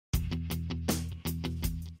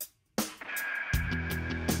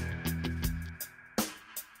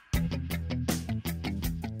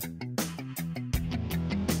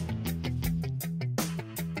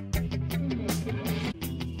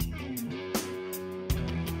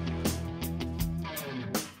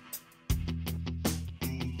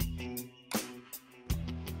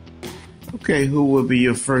Okay, who will be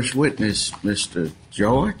your first witness, Mr.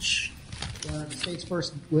 George? The state's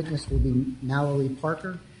first witness will be Mallory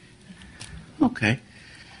Parker. Okay.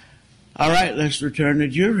 All right, let's return to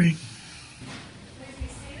jury.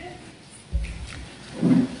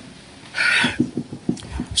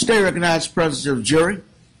 State recognized presence of jury.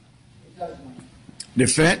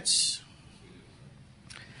 Defense.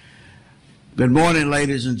 Good morning,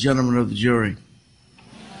 ladies and gentlemen of the jury.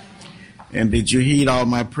 And did you heed all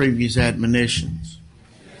my previous admonitions?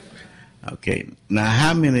 Okay. Now,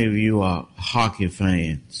 how many of you are hockey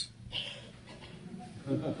fans?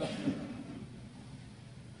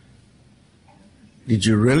 Did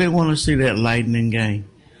you really want to see that Lightning game?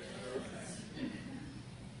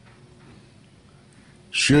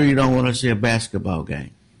 Sure you don't want to see a basketball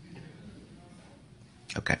game?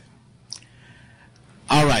 Okay.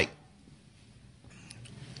 All right.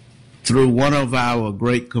 Through one of our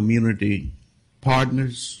great community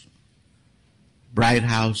partners, Bright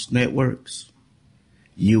House Networks,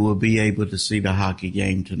 you will be able to see the hockey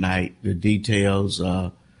game tonight. The details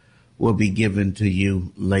will be given to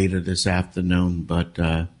you later this afternoon, but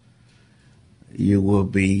you will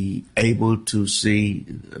be able to see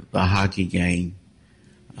the hockey game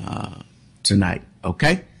tonight.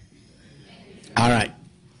 Okay? All right.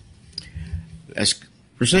 Let's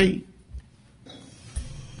proceed.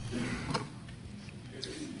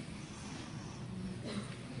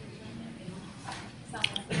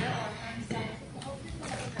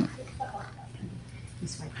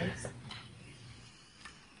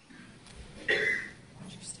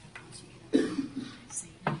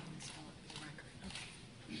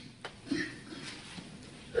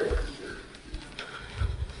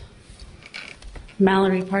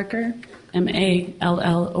 Mallory Parker, Mallory Parker.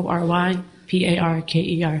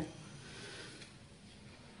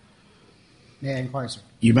 May I inquire, sir?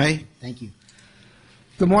 You may. Thank you.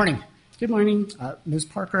 Good morning. Good morning. Ms.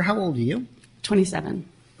 Parker, how old are you? 27.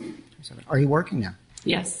 Are you working now?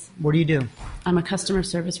 Yes. What do you do? I'm a customer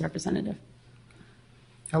service representative.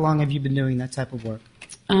 How long have you been doing that type of work?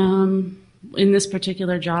 In this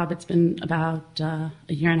particular job, it's been about a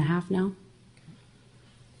year and a half now.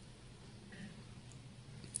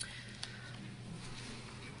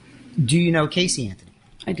 Do you know Casey Anthony?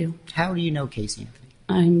 I do. How do you know Casey Anthony?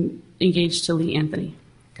 I'm engaged to Lee Anthony,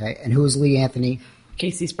 Okay, and who is Lee Anthony?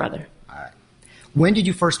 Casey's brother. All right. When did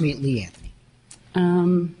you first meet Lee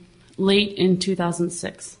Anthony? Late in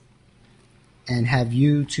 2006, And have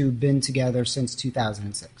you two been together since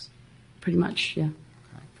 2006? pretty much, yeah.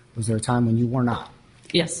 Was there a time when you were not?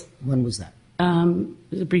 Yes. When was that? It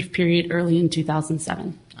was a brief period early in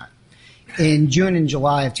 2007. In June and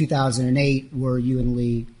July of 2008, were you and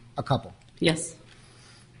Lee a couple? Yes.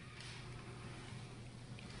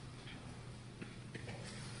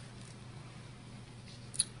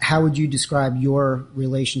 How would you describe your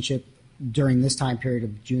relationship during this time period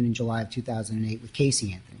of June and July of 2008 with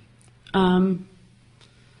Casey Anthony?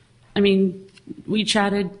 I mean, we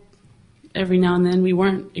chatted every now and then. We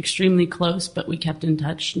weren't extremely close, but we kept in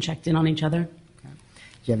touch and checked in on each other. Okay.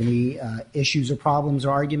 Do you have any issues or problems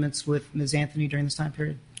or arguments with Ms. Anthony during this time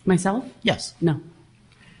period? Myself? Yes. No.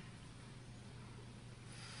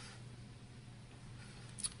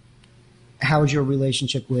 How is your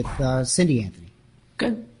relationship with Cindy Anthony?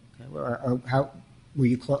 Good. Okay. Or how were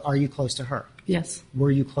you? Are you close to her? Yes.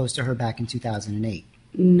 Were you close to her back in 2008?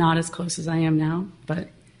 Not as close as I am now, but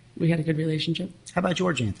we had a good relationship. How about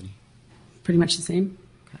George Anthony? Pretty much the same.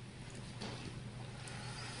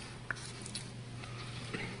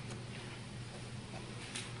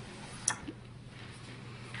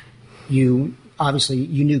 You obviously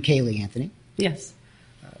you knew Kaylee Anthony. Yes.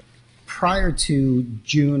 Prior to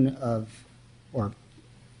June of, or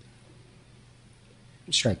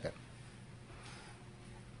strike that.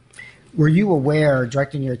 Were you aware,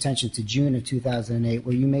 directing your attention to June of 2008,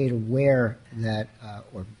 were you made aware that,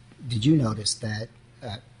 or did you notice that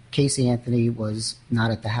Casey Anthony was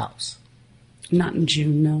not at the house? Not in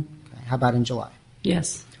June, no. Okay. How about in July?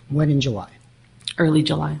 Yes. When in July? Early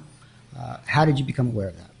July. How did you become aware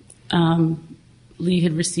of that? Lee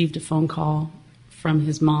had received a phone call from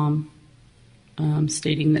his mom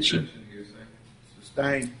stating that she...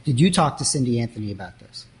 Sustained. Did you talk to Cindy Anthony about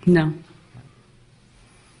this? No.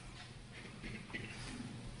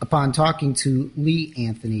 Upon talking to Lee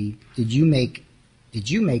Anthony, did you make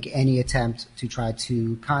any attempt to try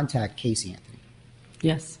to contact Casey Anthony?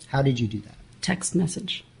 Yes. How did you do that? Text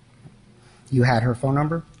message. You had her phone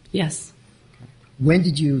number? Yes. When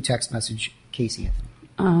did you text message Casey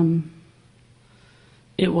Anthony?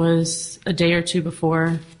 It was a day or two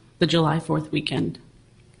before the July 4th weekend.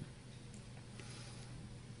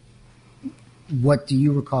 What do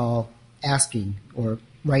you recall asking or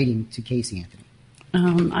writing to Casey Anthony?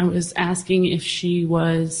 I was asking if she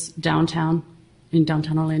was in downtown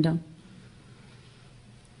Orlando.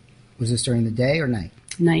 Was this during the day or night?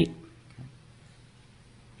 Night.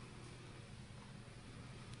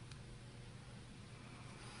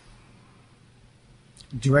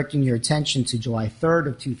 Directing your attention to July 3rd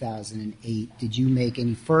of 2008, did you make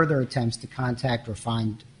any further attempts to contact or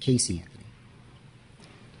find Casey Anthony?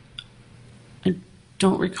 I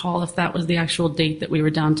don't recall if that was the actual date that we were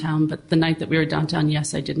downtown, but the night that we were downtown,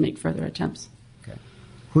 yes, I did make further attempts. Okay.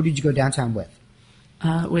 Who did you go downtown with?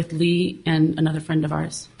 With Lee and another friend of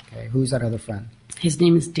ours. Okay. Who's that other friend? His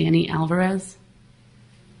name is Danny Alvarez.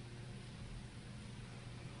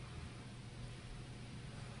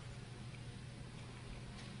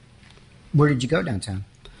 Where did you go downtown?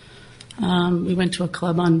 We went to a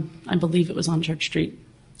club I believe it was on Church Street.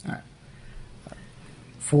 All right.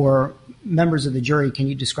 For members of the jury, can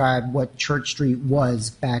you describe what Church Street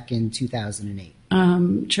was back in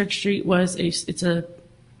 2008? Church Street it's a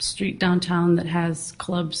street downtown that has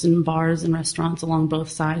clubs and bars and restaurants along both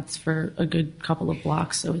sides for a good couple of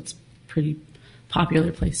blocks. So it's a pretty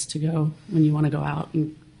popular place to go when you want to go out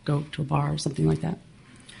and go to a bar or something like that.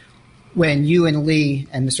 When you and Lee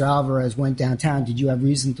and Mr. Alvarez went downtown, did you have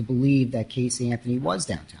reason to believe that Casey Anthony was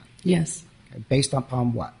downtown? Yes. Okay. Based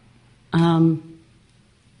upon what?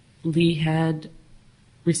 Lee had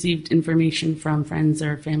received information from friends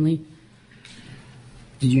or family.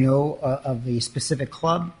 Did you know of a specific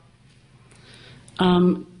club?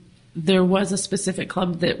 There was a specific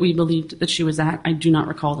club that we believed that she was at. I do not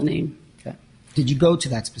recall the name. Okay. Did you go to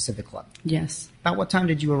that specific club? Yes. About what time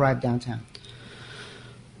did you arrive downtown?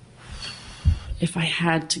 If I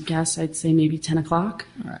had to guess, I'd say maybe 10 o'clock.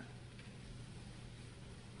 All right.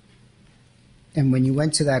 And when you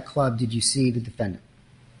went to that club, did you see the defendant?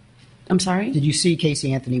 I'm sorry? Did you see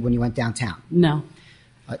Casey Anthony when you went downtown? No.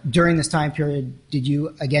 During this time period, did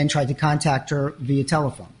you again try to contact her via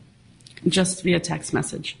telephone? Just via text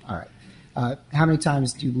message. All right. How many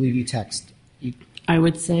times do you believe you text? I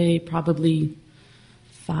would say probably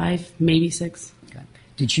 5, maybe 6. Okay.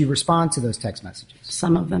 Did she respond to those text messages?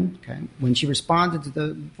 Some of them. Okay. When she responded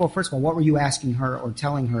to first of all, what were you asking her or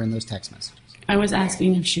telling her in those text messages? I was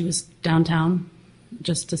asking if she was downtown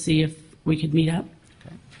just to see if we could meet up.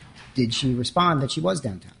 Okay. Did she respond that she was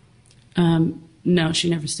downtown? No, she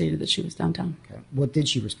never stated that she was downtown. Okay. What did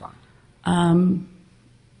she respond?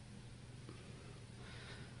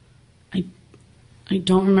 I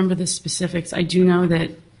don't remember the specifics. I do know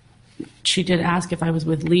that she did ask if I was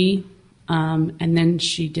with Lee, and then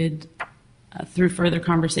she did, through further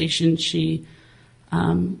conversation, she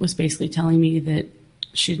was basically telling me that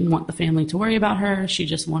she didn't want the family to worry about her. She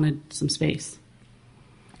just wanted some space.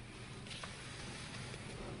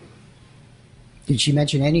 Did she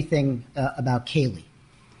mention anything about Kaylee?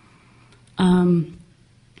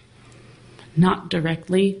 Not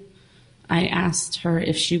directly. I asked her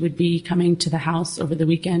if she would be coming to the house over the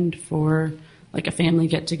weekend for like a family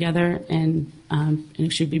get together, and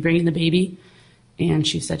if she'd be bringing the baby, and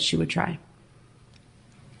she said she would try.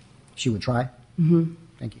 She would try? Mm-hmm.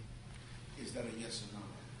 Thank you. Is that a yes or no?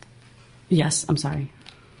 Yes, I'm sorry.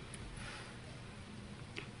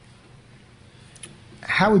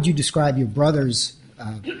 How would you describe your brother's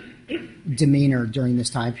demeanor during this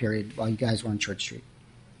time period while you guys were on Church Street?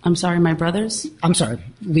 I'm sorry, my brother's? I'm sorry,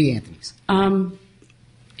 Lee Anthony's.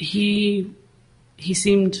 He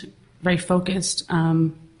seemed very focused,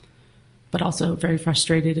 but also very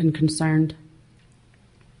frustrated and concerned.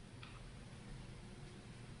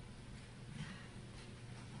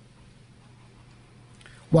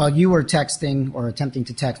 While you were texting or attempting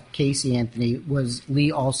to text Casey Anthony, was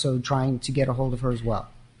Lee also trying to get a hold of her as well?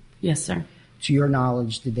 Yes, sir. To your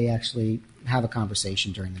knowledge, did they actually have a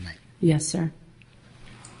conversation during the night? Yes, sir.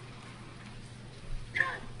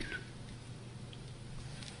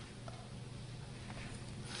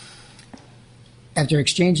 After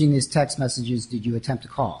exchanging these text messages, did you attempt to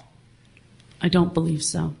call? I don't believe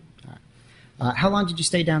so. How long did you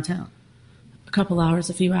stay downtown? A couple hours,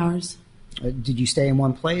 a few hours. Did you stay in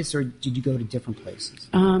one place or did you go to different places?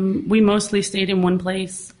 We mostly stayed in one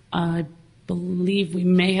place. I believe we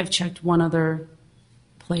may have checked one other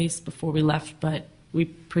place before we left, but we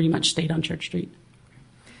pretty much stayed on Church Street.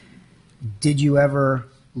 Did you ever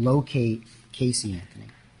locate Casey Anthony?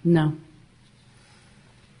 No.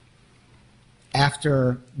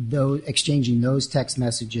 After exchanging those text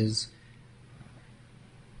messages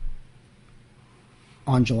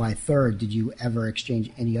on July 3rd, did you ever exchange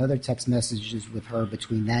any other text messages with her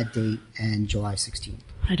between that date and July 16th?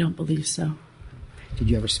 I don't believe so. Did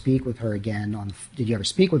you ever speak with her again did you ever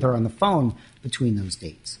speak with her on the phone between those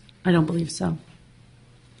dates? I don't believe so.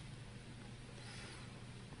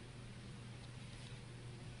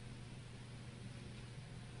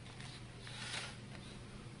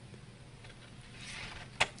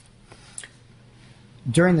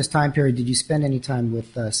 During this time period, did you spend any time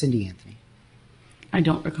with Cindy Anthony? I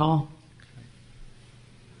don't recall.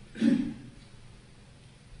 How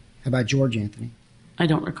about George Anthony? I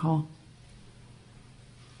don't recall.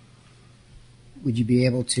 Would you be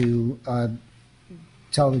able to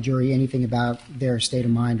tell the jury anything about their state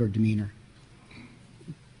of mind or demeanor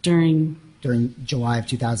During during July of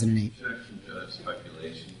 2008? Objection, Judge.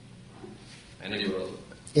 Speculation. Any rule?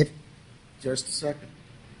 If Just a second.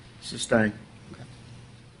 Sustain.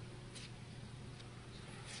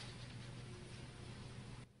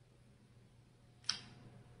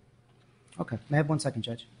 Okay. May I have 1 second,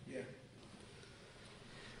 Judge? Yeah.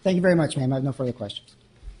 Thank you very much, ma'am. I have no further questions.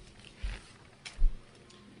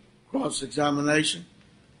 Cross-examination.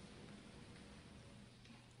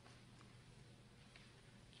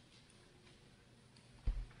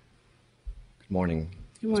 Good morning,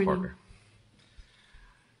 Good Ms. morning. Parker.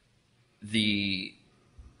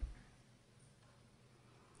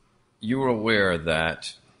 You were aware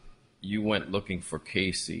that you went looking for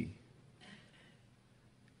Casey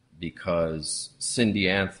because Cindy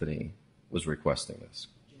Anthony was requesting this,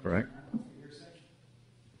 correct?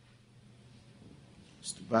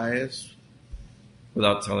 Mr. Baez.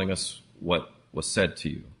 Without telling us what was said to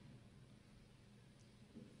you.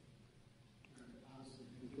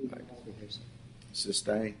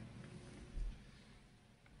 Sustain.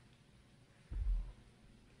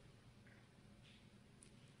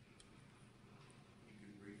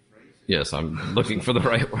 Yes, I'm looking for the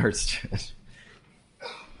right words, Judge.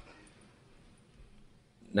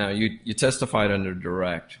 Now, you testified under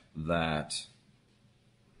direct that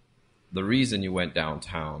the reason you went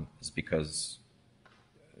downtown is because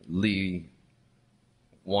Lee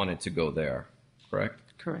wanted to go there, correct?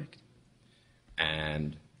 correct.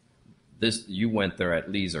 And you went there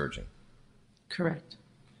at Lee's urging. Correct.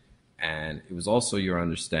 And it was also your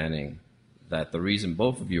understanding that the reason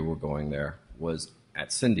both of you were going there was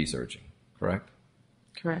at Cindy's urging, correct?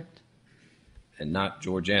 Correct. And not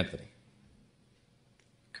George Anthony.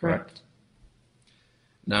 Correct.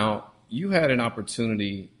 Now, you had an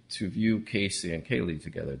opportunity to view Casey and Kaylee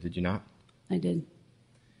together, did you not? I did.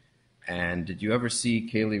 And did you ever see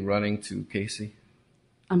Kaylee running to Casey?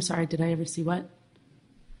 I'm sorry, did I ever see what?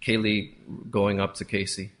 Kaylee going up to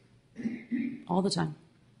Casey? All the time.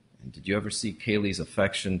 And did you ever see Kaylee's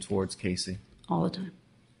affection towards Casey? All the time.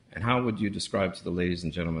 And how would you describe to the ladies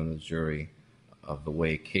and gentlemen of the jury of the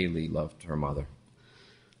way Kaylee loved her mother?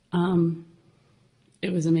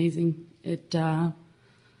 It was amazing. It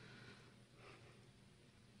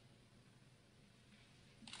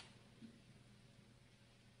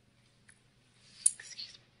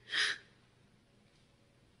excuse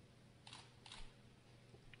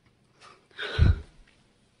me.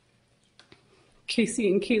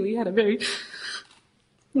 Casey and Kaylee had a very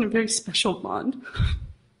special bond.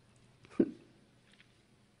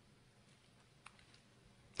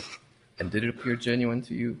 And did it appear genuine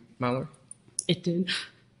to you, Mallory? It did.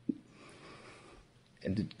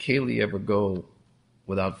 And did Kaylee ever go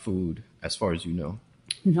without food, as far as you know?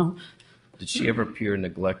 No. Did she ever appear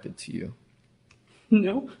neglected to you?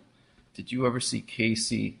 No. Did you ever see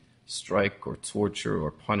Casey strike or torture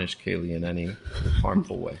or punish Kaylee in any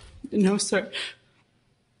harmful way? No, sir.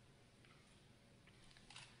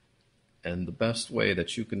 And the best way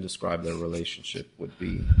that you can describe their relationship would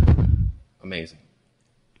be amazing.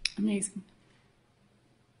 Amazing.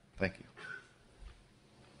 Thank you.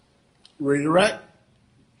 Redirect.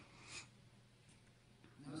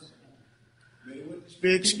 May the witness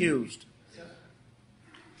be excused.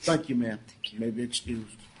 Thank you, ma'am. You may be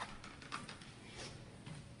excused.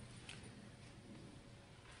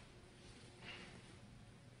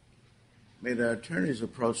 May the attorneys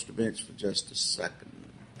approach the bench for just a second.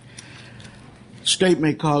 State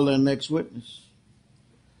may call their next witness.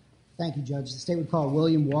 Thank you, Judge. The state would call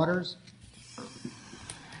William Waters.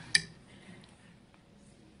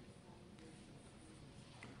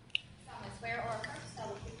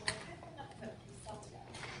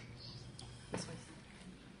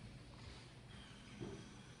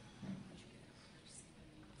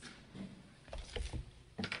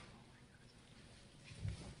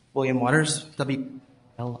 William Waters,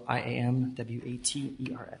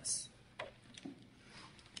 W-L-I-A-M-W-A-T-E-R-S.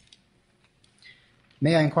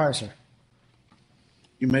 May I inquire, sir?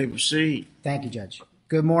 You may proceed. Thank you, Judge.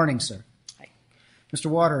 Good morning, sir. Hi. Mr.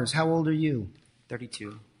 Waters, how old are you?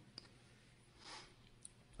 32.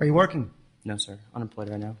 Are you working? No, sir. Unemployed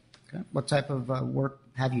right now. Okay. What type of work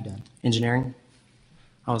have you done? Engineering.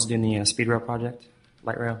 I was doing the speed rail project,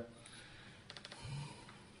 light rail.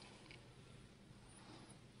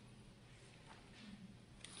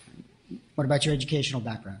 What about your educational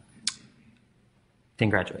background?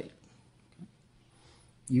 Didn't graduate.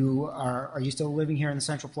 Are you still living here in the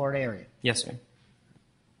Central Florida area? Yes, sir.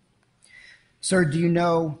 Sir, do you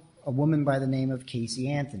know a woman by the name of Casey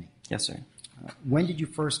Anthony? Yes, sir. When did you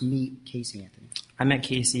first meet Casey Anthony? I met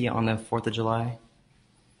Casey on the 4th of July,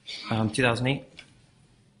 2008.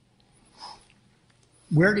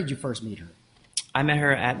 Where did you first meet her? I met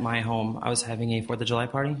her at my home. I was having a 4th of July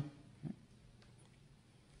party.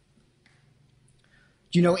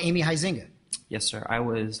 Do you know Amy Huizinga? Yes, sir. I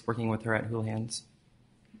was working with her at Houlihan's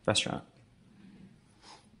restaurant.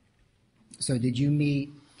 So did you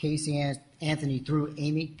meet Casey Anthony through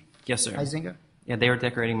Amy Yes, sir. Huizinga? Yeah, they were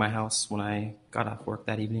decorating my house when I got off work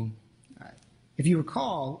that evening. All right. If you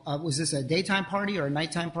recall, was this a daytime party or a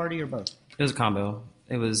nighttime party or both? It was a combo.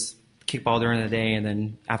 It was kickball during the day, and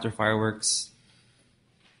then after fireworks,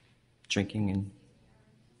 drinking and.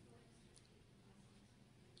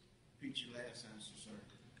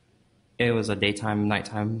 It was a daytime,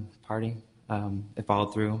 nighttime party. It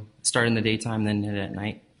followed through. It started in the daytime, then ended at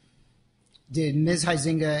night. Did Ms.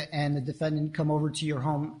 Huizinga and the defendant come over to your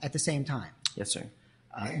home at the same time? Yes, sir.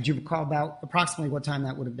 Do you recall about approximately what time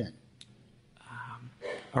that would have been?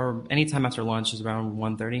 Or any time after lunch is around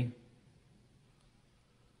 1:30.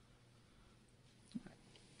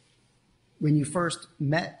 When you first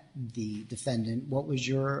met the defendant, what was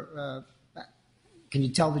your? Can you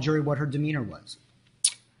tell the jury what her demeanor was?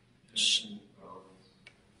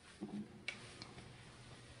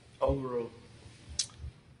 Overall.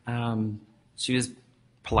 She was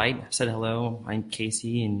polite, said hello, I'm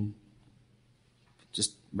Casey, and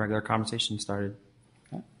just regular conversation started.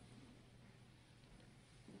 Okay.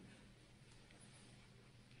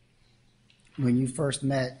 When you first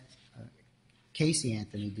met Casey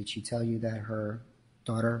Anthony, did she tell you that her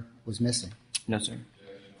daughter was missing? No, sir.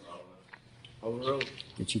 Overall.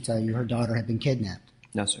 Did she tell you her daughter had been kidnapped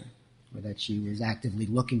No, sir. or that she was actively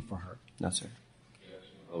looking for her? No, sir.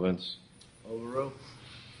 Relevance. Overall.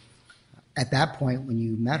 At that point, when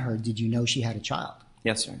you met her, did you know she had a child?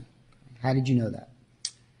 Yes, sir. How did you know that?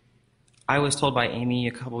 I was told by Amy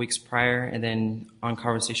a couple weeks prior, and then on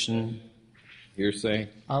conversation, Hearsay.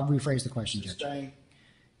 I'll rephrase the question, Judge. Sustain.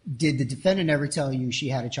 Did the defendant ever tell you she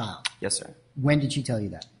had a child? yes, sir. When did she tell you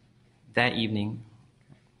that? That evening,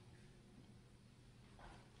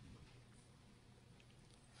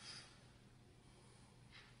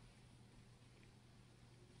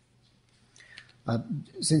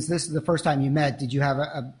 Since this is the first time you met, did you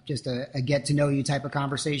have just a get to know you type of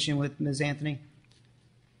conversation with Ms. Anthony?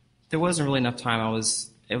 there wasn't really enough time. It was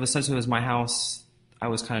since it was my house, I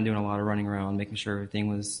was kind of doing a lot of running around, making sure everything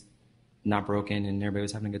was not broken and everybody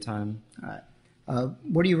was having a good time. All right.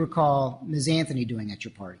 What do you recall Ms. Anthony doing at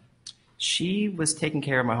your party? She was taking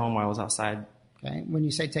care of my home while I was outside. Okay. When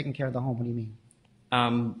you say taking care of the home, what do you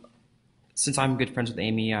mean? Since I'm good friends with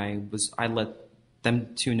Amy, I let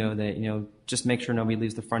them to know that, just make sure nobody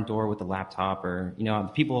leaves the front door with a laptop or, the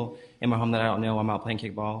people in my home that I don't know, I'm out playing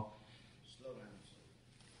kickball.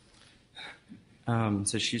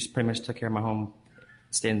 So she just pretty much took care of my home,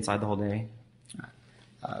 stayed inside the whole day.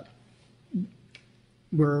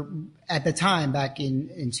 Were at the time back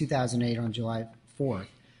in 2008 on July 4th,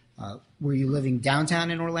 were you living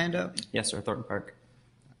downtown in Orlando? Yes, sir, Thornton Park,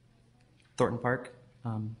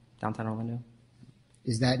 downtown Orlando.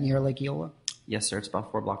 Is that near Lake Eola? Yes, sir, it's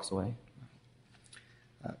about 4 blocks away.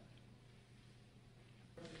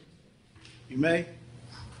 You may.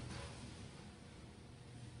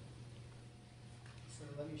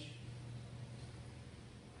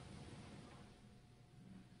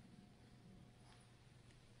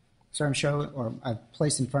 Sir, I've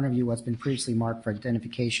placed in front of you what's been previously marked for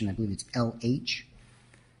identification. I believe it's LH.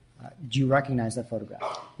 Do you recognize that photograph?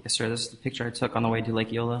 Yes, sir, this is the picture I took on the way to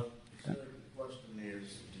Lake Eola. Sir, the question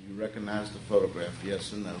is, do you recognize the photograph?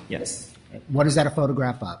 Yes or no? Yes. What is that a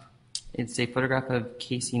photograph of? It's a photograph of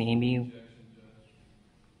Casey and Amy.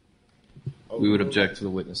 We would object to the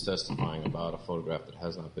witness testifying about a photograph that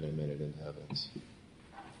has not been admitted into evidence.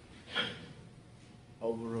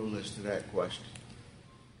 Overrule as to that question.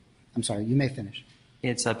 I'm sorry, you may finish.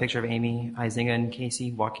 It's a picture of Amy Huizinga and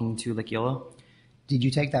Casey walking to Lake Eola. Did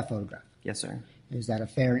you take that photograph? Yes, sir. Is that a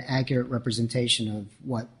fair and accurate representation of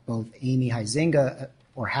what both Amy Huizinga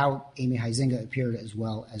or how Amy Huizinga appeared as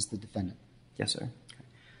well as the defendant? Yes, sir.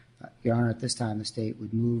 Your Honor, at this time, the state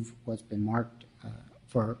would move what's been marked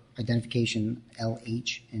for identification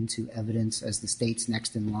LH into evidence as the state's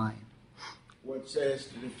next in line. What says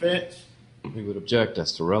the defense? We would object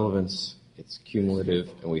as to relevance. It's cumulative,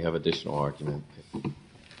 and we have additional argument. And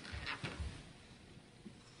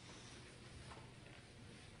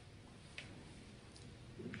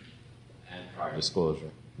prior disclosure.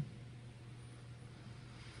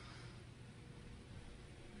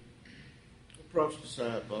 Approach the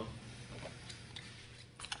side, Bo.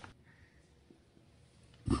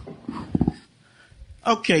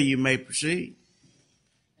 Okay, you may proceed.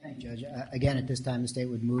 Thank you, Judge. Again, at this time, the state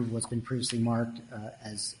would move what's been previously marked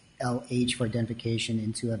as LH for identification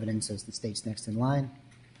into evidence as the state's next in line.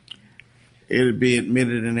 It'll be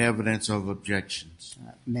admitted in evidence of objections.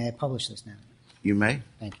 May I publish this now? You may.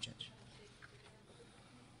 Thank you, Judge.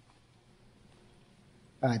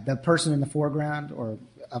 All right, the person in the foreground or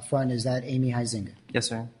up front, is that Amy Huizinga? Yes,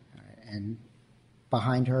 sir. All right, and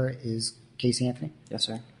behind her is Casey Anthony? Yes,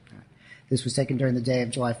 sir. This was taken during the day of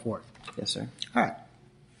July 4th. Yes, sir. All right.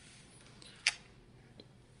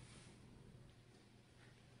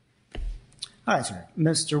 All right, sir.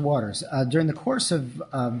 Mr. Waters, during the course of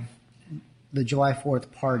the July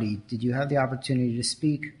 4th party, did you have the opportunity to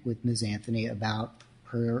speak with Ms. Anthony about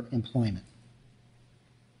her employment?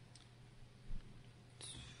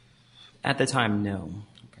 At the time, no.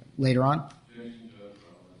 Okay. Later on?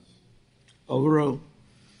 Overruled.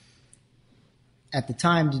 At the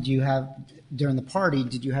time, during the party,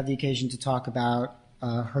 did you have the occasion to talk about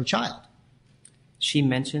her child? She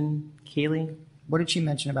mentioned Kaylee. What did she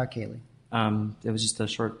mention about Kaylee? It was just a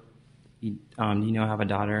short, you know I have a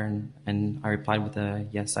daughter, and I replied with a,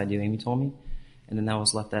 yes, I do, Amy told me. And then that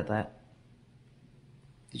was left at that.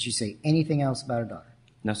 Did she say anything else about her daughter?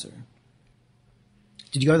 No, sir.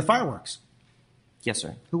 Did you go to the fireworks? Yes,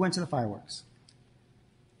 sir. Who went to the fireworks?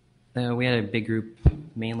 We had a big group,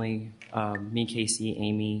 mainly me, Casey,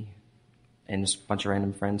 Amy, and just a bunch of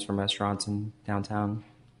random friends from restaurants in downtown.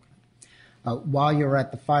 While you were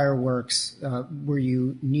at the fireworks, were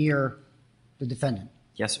you near the defendant?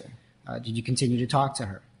 Yes, sir. Did you continue to talk to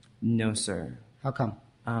her? No, sir. How come?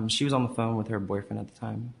 She was on the phone with her boyfriend at the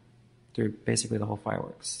time through basically the whole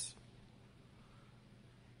fireworks.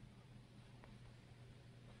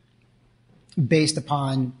 Based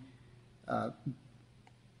upon the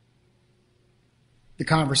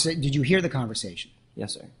conversation, did you hear the conversation?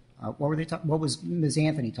 Yes, sir. What was Ms.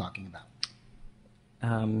 Anthony talking about?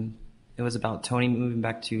 It was about Tony moving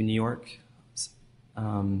back to New York. I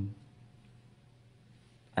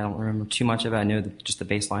don't remember too much of it. I know just the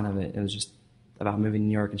baseline of it. It was just about moving to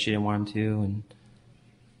New York, and she didn't want him to. And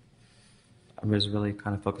I was really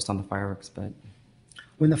kind of focused on the fireworks. But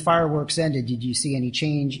when the fireworks ended, did you see any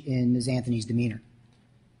change in Ms. Anthony's demeanor?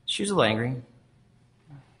 She was a little angry.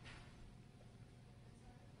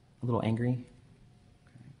 A little angry.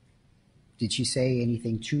 Did she say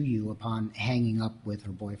anything to you upon hanging up with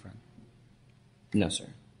her boyfriend? No, sir.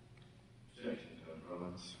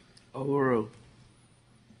 Overruled.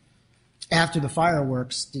 After the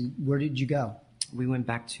fireworks, where did you go? We went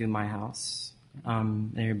back to my house.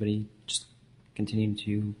 And everybody just continued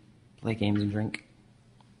to play games and drink.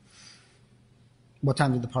 What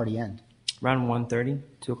time did the party end? Around 1:30,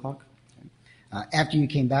 2 o'clock. After you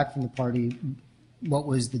came back from the party, what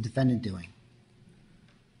was the defendant doing?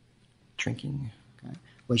 Drinking. Okay.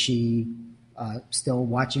 Was she still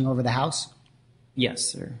watching over the house? Yes,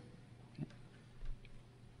 sir.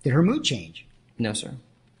 Did her mood change? No, sir.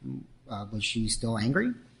 Was she still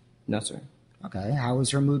angry? No, sir. Okay. How was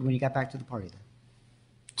her mood when you got back to the party then?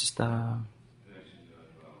 Just,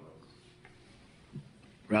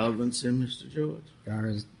 Relevancy, Mr. George? Or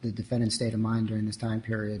is the defendant's state of mind during this time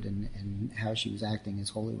period and how she was acting is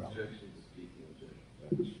wholly relevant?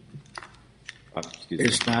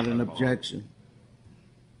 It's not an objection.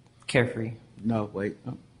 carefree. No, wait.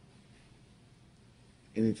 Oh.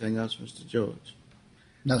 Anything else, Mr. George?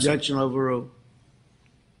 No, sir. Objection overruled.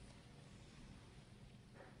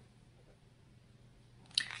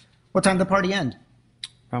 What time did the party end?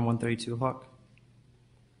 Around 1:30, 2 o'clock.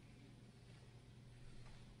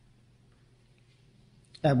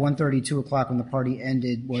 At 1:30, 2 o'clock, when the party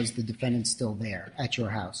ended, was the defendant still there at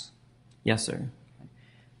your house? Yes, sir.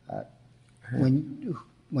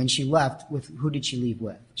 When she left, with who did she leave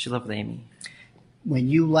with? She left with Amy.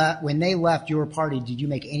 When they left your party, did you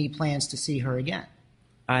make any plans to see her again?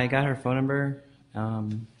 I got her phone number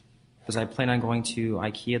because I plan on going to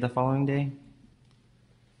IKEA the following day.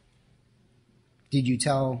 Did you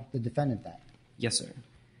tell the defendant that? Yes, sir.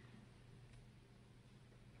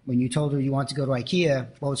 When you told her you want to go to IKEA,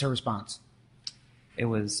 what was her response? It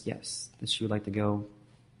was yes, that she would like to go.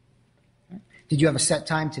 Did you have a set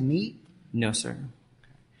time to meet? No, sir.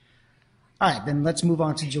 All right, then let's move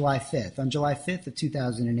on to July 5th. On July 5th of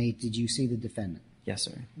 2008, did you see the defendant? Yes,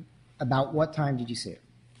 sir. About what time did you see her?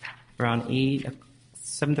 Around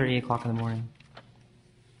 7:30, 8 o'clock in the morning.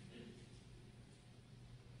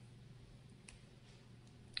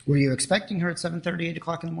 Were you expecting her at 7:30, 8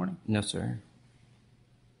 o'clock in the morning? No, sir.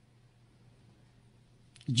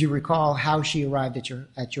 Did you recall how she arrived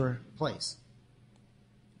at your place?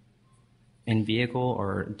 In vehicle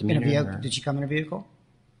or In a demeanor? vehicle? or- Did she come in a vehicle?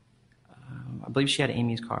 I believe she had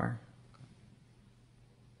Amy's car.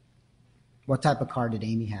 What type of car did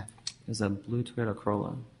Amy have? It was a blue Toyota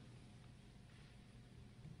Corolla.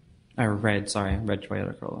 Red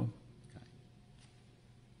Toyota Corolla.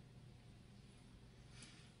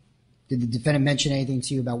 Did the defendant mention anything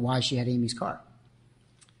to you about why she had Amy's car?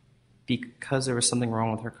 Because there was something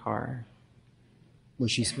wrong with her car.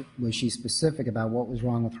 Was she specific about what was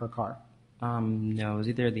wrong with her car? No, it was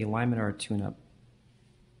either the alignment or a tune-up.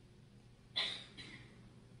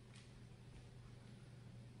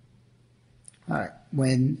 All right.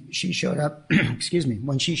 When she showed up, excuse me,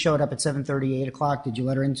 when she showed up at 7:30, 8 o'clock, did you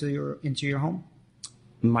let her into your home?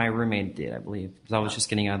 My roommate did, I believe, because I was just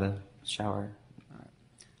getting out of the shower.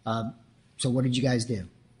 So what did you guys do?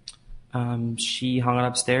 She hung out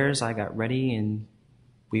upstairs. I got ready, and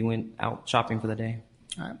we went out shopping for the day.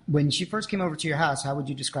 All right. When she first came over to your house, how would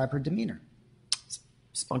you describe her demeanor?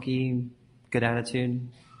 Spunky, good attitude.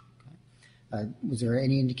 Was there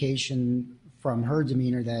any indication from her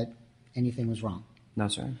demeanor that anything was wrong? No,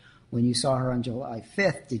 sir. When you saw her on July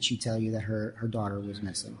 5th, did she tell you that her daughter was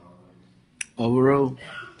missing? Overall,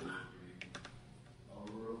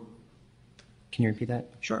 Can you repeat that?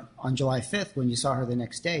 Sure. On July 5th, when you saw her the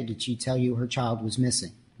next day, did she tell you her child was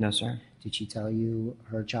missing? No, sir. Did she tell you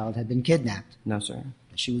her child had been kidnapped, No, sir.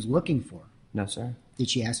 that she was looking for her? No, sir. Did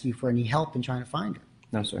she ask you for any help in trying to find her?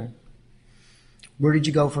 No, sir. Where did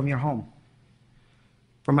you go from your home?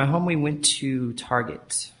 From my home, we went to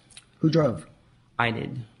Target. Who drove? I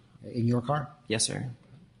did. In your car? Yes, sir.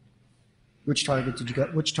 Which Target did you go?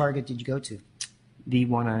 Which Target did you go to? The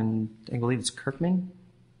one on, I believe it's Kirkman,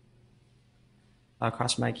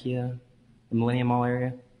 across from IKEA, the Millennium Mall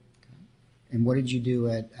area. And what did you do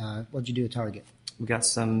at Target? We got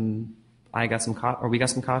some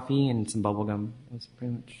coffee and some bubble gum. That's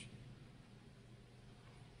pretty much.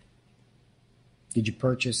 Did you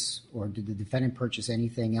purchase, or did the defendant purchase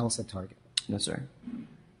anything else at Target? No, sir.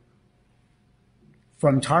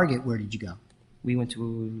 From Target, where did you go? We went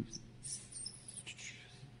to,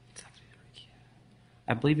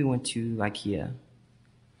 I believe we went to IKEA.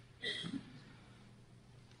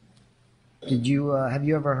 Did you have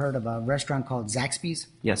you ever heard of a restaurant called Zaxby's?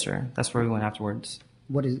 Yes, sir. That's where we went afterwards.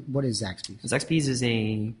 What is Zaxby's? Zaxby's is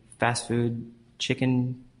a fast food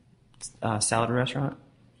chicken salad restaurant.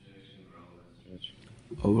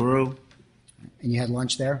 overall, And you had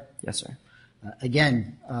lunch there? Yes, sir.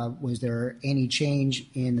 Again, was there any change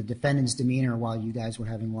in the defendant's demeanor while you guys were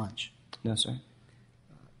having lunch? No, sir.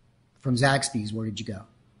 From Zaxby's, where did you go?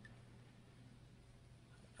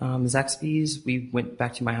 Zaxby's, we went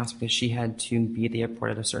back to my house because she had to be at the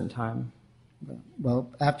airport at a certain time. Well,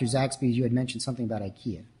 after Zaxby's, you had mentioned something about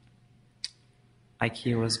IKEA.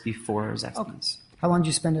 IKEA was before Zaxby's. How long did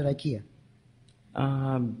you spend at IKEA?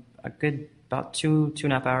 A good about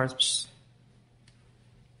 2.5 hours.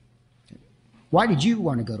 Why did you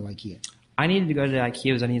want to go to IKEA? I needed to go to IKEA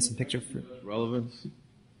because I needed some picture for. Relevance?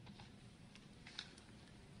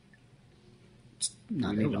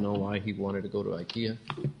 Not We very need to well. know why he wanted to go to IKEA.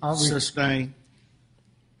 I'll re- sustain.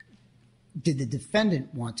 Did the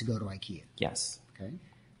defendant want to go to IKEA? Yes. Okay.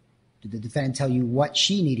 Did the defendant tell you what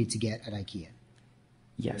she needed to get at IKEA?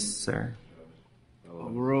 Yes, sir.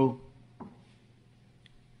 Overall,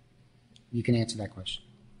 You can answer that question.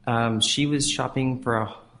 She was shopping for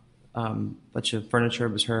a bunch of furniture.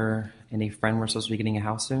 It was her and a friend were supposed to be getting a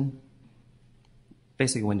house soon.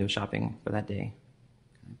 Basically, window shopping for that day.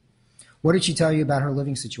 What did she tell you about her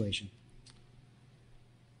living situation?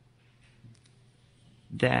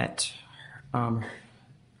 That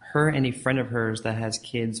her and a friend of hers that has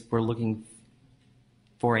kids were looking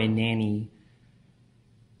for a nanny,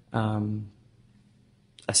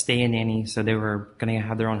 a stay-in nanny, so they were going to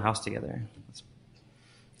have their own house together.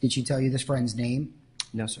 Did she tell you this friend's name?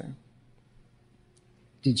 No, sir.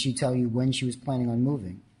 Did she tell you when she was planning on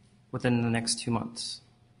moving Within the next 2 months.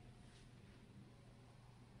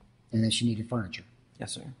 and that she needed furniture?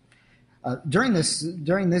 Yes, sir. During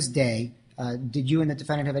this day, did you and the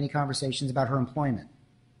defendant have any conversations about her employment?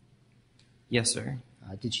 Yes, sir.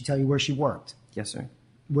 Did she tell you where she worked? Yes, sir.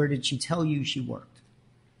 Where did she tell you she worked?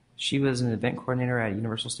 She was an event coordinator at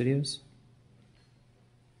Universal Studios.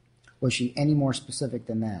 Was she any more specific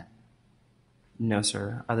than that? No,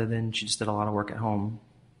 sir. Other than she just did a lot of work at home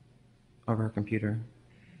over her computer.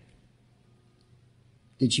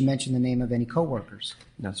 Did she mention the name of any coworkers?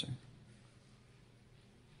 No, sir.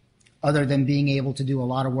 Other than being able to do a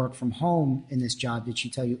lot of work from home in this job, did she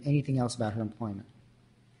tell you anything else about her employment?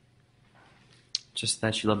 Just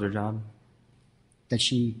that she loved her job. That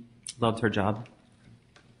she Loved her job.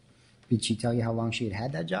 Did she tell you how long she had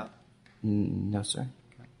had that job? No, sir.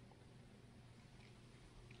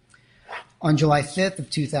 On July 5th of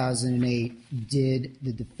 2008, did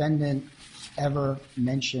the defendant ever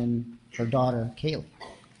mention her daughter, Kaylee?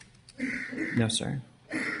 No, sir.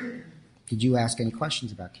 Did you ask any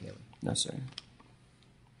questions about Kaylee? No, sir.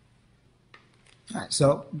 All right,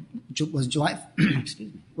 so was July excuse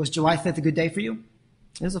me, was July 5th a good day for you?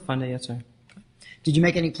 It was a fun day, yes, sir. Did you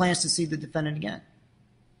make any plans to see the defendant again?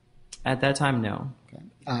 At that time, no. Okay.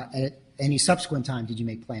 At any subsequent time, did you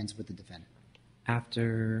make plans with the defendant?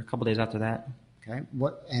 After a couple days after that, Okay.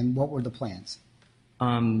 What were the plans?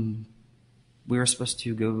 we were supposed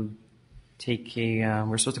to go take a. We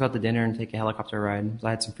were supposed to go out to dinner and take a helicopter ride. So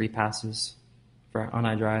I had some free passes on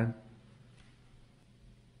iDrive.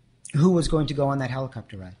 Who was going to go on that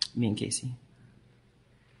helicopter ride? Me and Casey.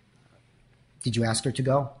 Did you ask her to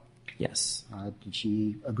go? Yes. Did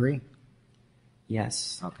she agree?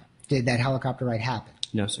 Yes. Okay. Did that helicopter ride happen?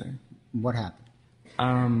 No, sir. What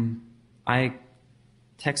happened? I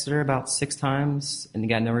texted her about 6 times and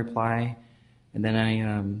got no reply. And then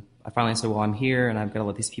I finally said, well, I'm here and I've got to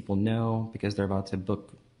let these people know because they're about to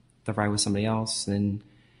book the ride with somebody else. And then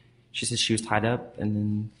she said she was tied up, and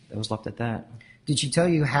then it was left at that. Did she tell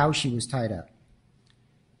you how she was tied up?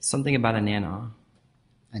 Something about a nana.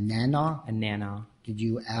 A nana? A nana. Did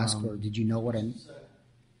you ask her? Did you know what a?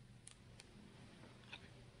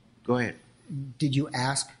 Go ahead. Did you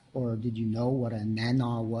ask or did you know what a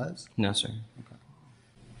nana was? No, sir.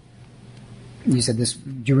 You said this.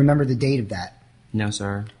 Do you remember the date of that? No,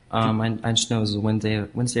 sir. I just know it was a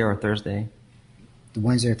Wednesday or a Thursday. The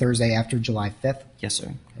Wednesday or Thursday after July 5th? Yes,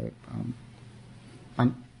 sir. Okay,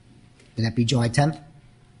 would that be July 10th?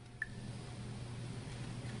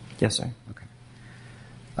 Yes, sir. Okay.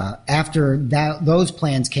 After those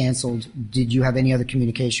plans canceled, did you have any other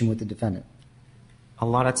communication with the defendant? A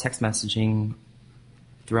lot of text messaging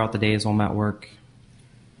throughout the days while I'm at work.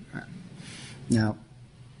 No.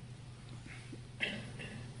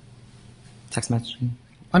 Text messaging.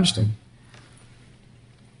 Understood.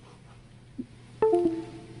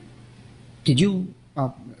 Did you,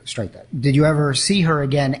 strike that. Did you ever see her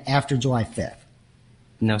again after July 5th?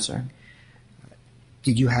 No, sir.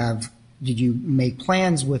 Did you make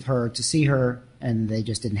plans with her to see her and they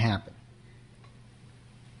just didn't happen?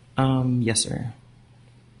 Yes, sir.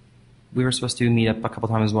 We were supposed to meet up a couple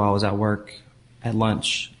times while I was at work at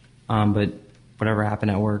lunch, but whatever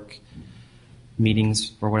happened at work,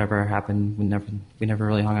 meetings or whatever happened, we never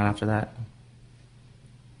really hung out after that.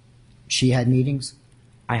 She had meetings?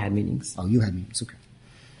 I had meetings. Oh, you had meetings. Okay.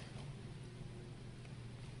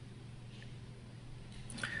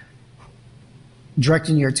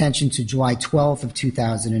 Directing your attention to July 12th of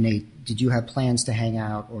 2008, did you have plans to hang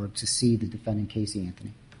out or to see the defendant, Casey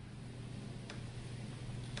Anthony?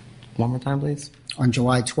 One more time, please. On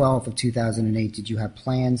July 12th of 2008, did you have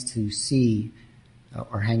plans to see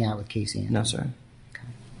or hang out with Casey Anthony? No, sir.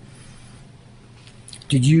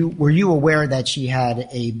 Were you aware that she had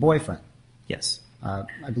a boyfriend? Yes. I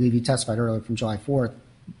believe you testified earlier from July 4th.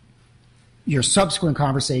 Your subsequent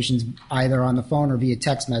conversations, either on the phone or via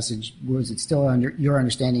text message, was it still under your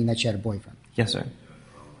understanding that she had a boyfriend? Yes, sir.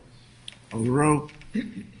 Overall,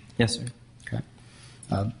 Yes, sir.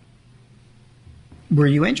 Okay. Were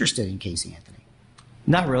you interested in Casey Anthony?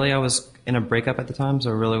 Not really. I was in a breakup at the time,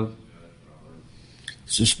 so really,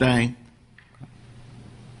 sustain.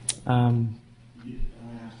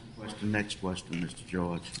 Next question, Mr.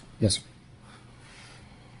 George. Yes, sir.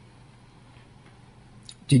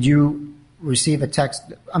 Did you receive a text?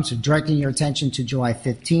 I'm sorry, directing your attention to July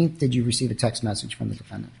 15th, did you receive a text message from the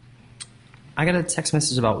defendant? I got a text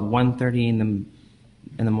message about 1:30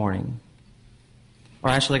 in the morning. Or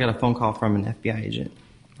actually, I got a phone call from an FBI agent.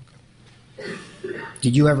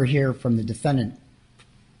 Did you ever hear from the defendant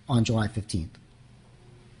on July 15th?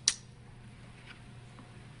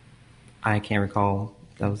 I can't recall.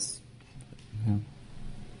 That was...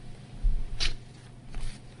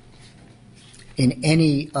 In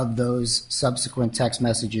any of those subsequent text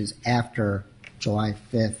messages after July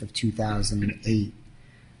 5th of 2008,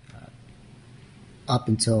 up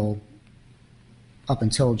until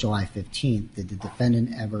July 15th, did the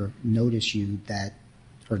defendant ever notice you that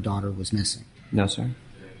her daughter was missing? No, sir.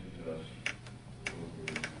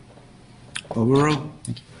 Overall,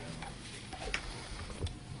 Thank you.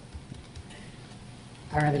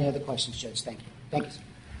 I don't have any other questions, Judge. Thank you. Thank you, sir.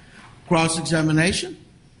 Cross-examination?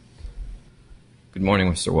 Good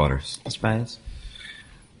morning, Mr. Waters. Mr. Baez?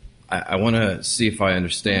 I want to see if I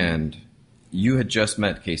understand. You had just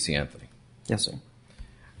met Casey Anthony. Yes, sir.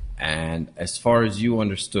 And as far as you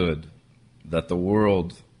understood, that the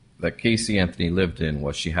world that Casey Anthony lived in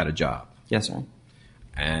was she had a job. Yes, sir.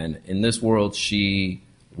 And in this world, she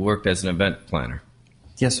worked as an event planner.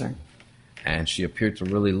 Yes, sir. And she appeared to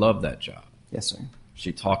really love that job. Yes, sir.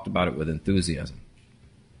 She talked about it with enthusiasm.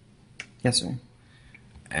 Yes, sir.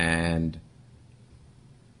 And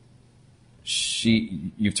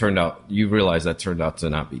you realize that turned out to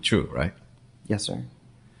not be true, right? Yes, sir.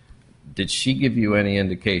 Did she give you any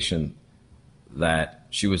indication that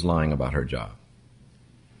she was lying about her job?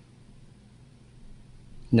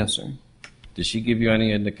 No, sir. Did she give you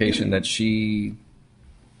any indication that she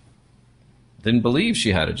didn't believe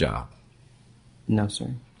she had a job? No, sir.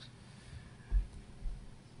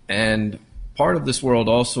 And part of this world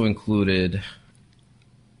also included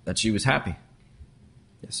that she was happy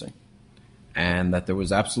Yes, sir. and that there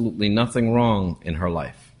was absolutely nothing wrong in her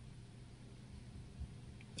life.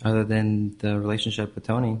 Other than the relationship with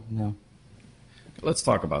Tony, no. Let's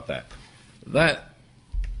talk about that.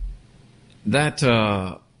 That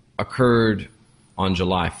occurred on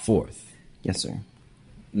July 4th, Yes, sir.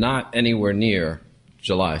 not anywhere near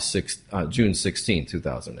June 16,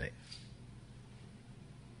 2008.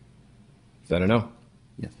 Is that a no?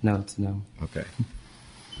 Yeah, no, it's a no. Okay.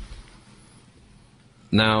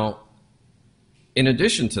 Now, in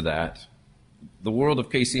addition to that, the world of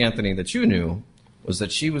Casey Anthony that you knew was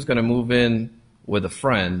that she was going to move in with a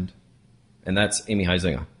friend, and that's Amy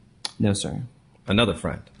Huizinga, No, sir. another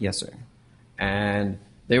friend. Yes, sir. And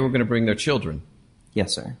they were going to bring their children,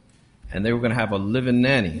 Yes, sir. and they were going to have a live-in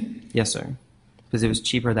nanny. Yes, sir. Because it was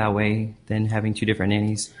cheaper that way than having two different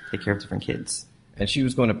nannies take care of different kids. And she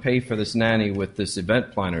was going to pay for this nanny with this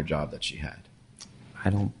event planner job that she had. I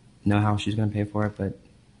don't know how she's going to pay for it, but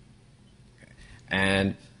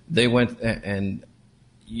And they went, and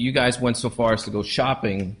you guys went so far as to go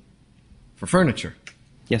shopping for furniture.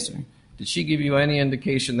 yes, sir. Did she give you any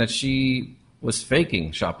indication that she was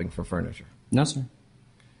faking shopping for furniture? No, sir.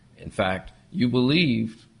 In fact, you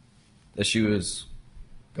believed that she was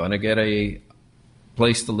going to get a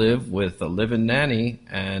place to live with a live-in nanny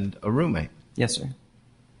and a roommate. Yes, sir.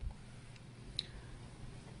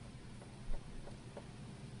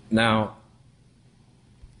 Now,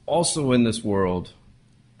 also in this world,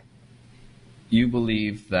 you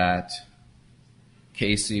believe that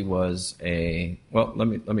Casey was well, let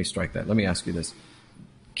me strike that. Let me ask you this.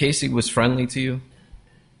 Casey was friendly to you?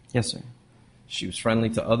 Yes, sir. She was friendly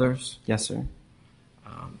to others? Yes, sir.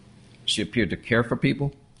 She appeared to care for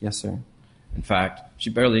people? Yes, sir. In fact, she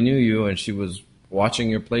barely knew you and she was watching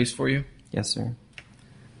your place for you? Yes, sir.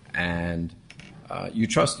 And you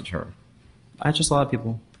trusted her? I trust a lot of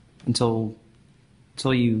people until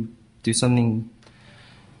you do something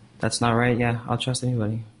that's not right. Yeah, I'll trust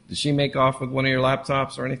anybody. Did she make off with one of your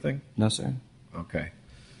laptops or anything? No, sir. Okay.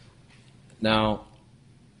 Now,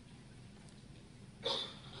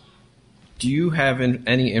 do you have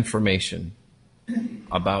any information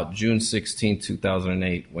about June 16,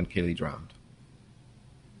 2008, when Kaylee drowned?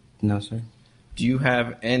 No, sir. Do you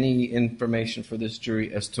have any information for this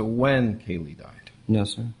jury as to when Kaylee died? No,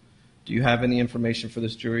 sir. Do you have any information for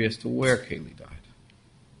this jury as to where Kaylee died?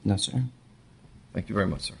 No, sir. Thank you very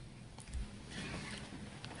much, sir.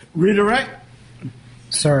 Redirect.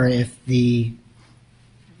 Sir, if the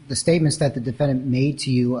statements that the defendant made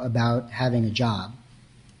to you about having a job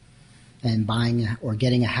and buying or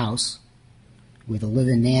getting a house with a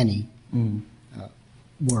live-in nanny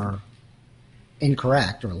were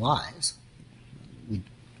incorrect or lies,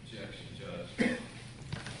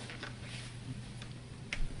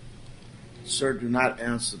 Sir, do not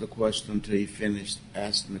answer the question until you finish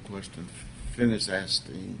asking the question. Finish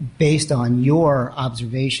asking. based on your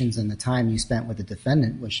observations and the time you spent with the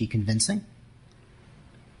defendant, was she convincing?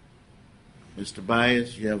 Mr.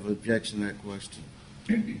 Baez, you have an objection to that question?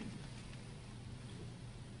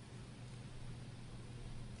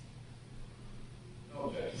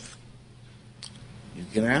 You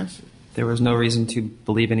can answer. There was no reason to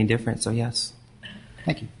believe any different, so yes.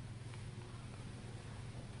 Thank you.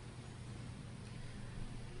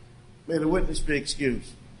 May the witness be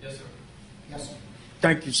excused. Yes, sir. Yes, sir.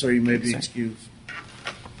 Thank you, sir. You may be Sir. excused.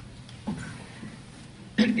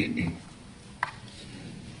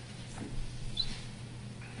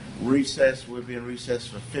 Recess. We'll be in recess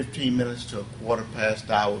for 15 minutes to a quarter past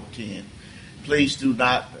the hour of 10. Please do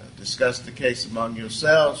not discuss the case among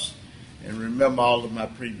yourselves, and remember all of my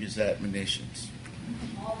previous admonitions.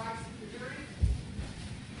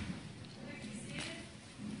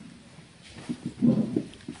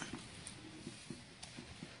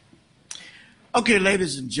 Okay,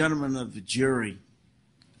 ladies and gentlemen of the jury,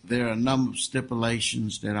 there are a number of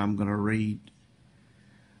stipulations that I'm going to read.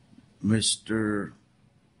 Mr.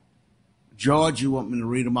 George, you want me to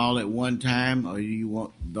read them all at one time, or you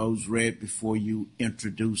want those read before you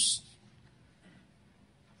introduce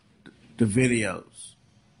the videos?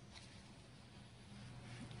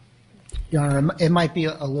 Your Honor, it might be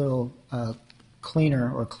a little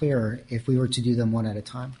cleaner or clearer if we were to do them one at a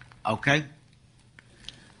time. Okay.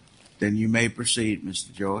 Then you may proceed,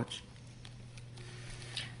 Mr. George.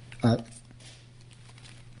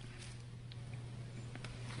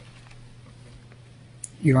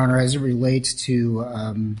 Your Honor, as it relates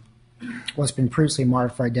to what's been previously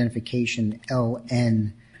marked for identification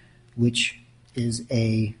LN, which is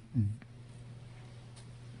a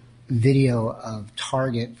video of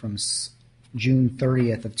Target from June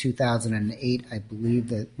 30th of 2008, I believe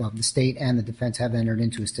that the state and the defense have entered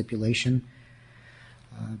into a stipulation.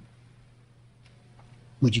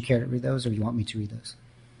 Would you care to read those, or do you want me to read those?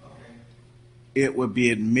 It would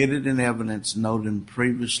be admitted in evidence noting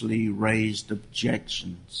previously raised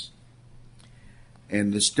objections.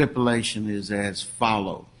 And the stipulation is as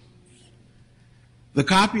follows. The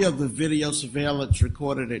copy of the video surveillance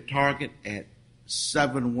recorded at Target at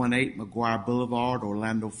 718 McGuire Boulevard,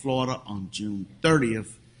 Orlando, Florida on June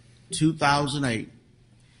 30th, 2008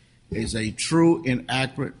 is a true and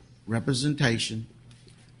accurate representation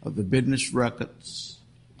of the business records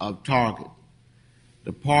of Target.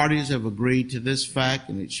 The parties have agreed to this fact,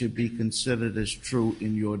 and it should be considered as true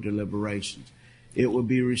in your deliberations. It will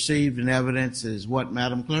be received in evidence as what,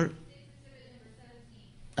 Madam Clerk?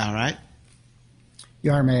 All right.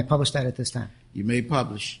 Your Honor, may I publish that at this time? You may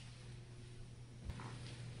publish.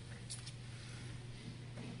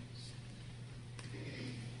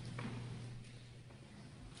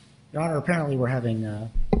 Your Honor, apparently we're having a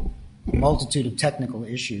multitude of technical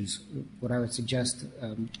issues. What I would suggest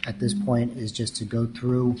at this point is just to go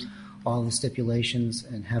through all the stipulations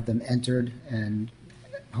and have them entered, and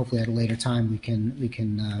hopefully at a later time we can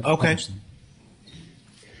publish them.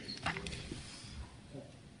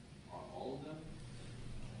 All of them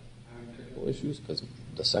have technical issues? Because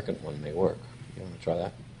the second one may work. You want to try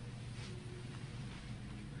that?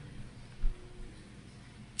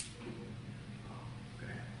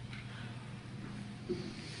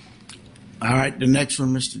 All right, the next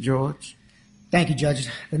one, Mr. George. Thank you, Judge.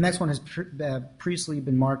 The next one has previously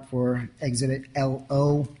been marked for Exhibit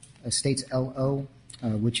LO, States LO,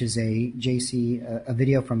 which is a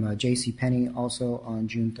video from J.C. Penney, also on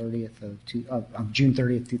June 30th June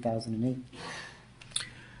 30th, 2008.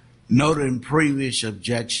 Noted in previous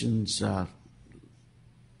objections,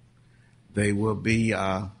 they will be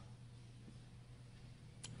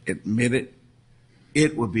admitted.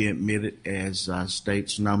 It will be admitted as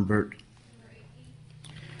states numbered.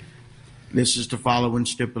 This is the following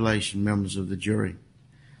stipulation, members of the jury.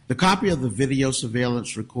 The copy of the video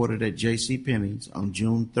surveillance recorded at J.C. Penney's on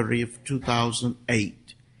June 30th,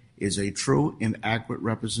 2008 is a true and accurate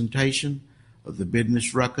representation of the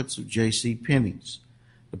business records of J.C. Penney's.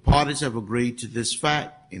 The parties have agreed to this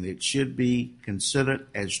fact, and it should be considered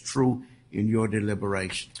as true in your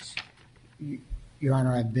deliberations. Your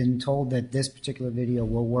Honor, I've been told that this particular video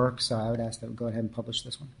will work, so I would ask that we go ahead and publish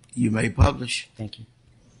this one. You may publish. Thank you.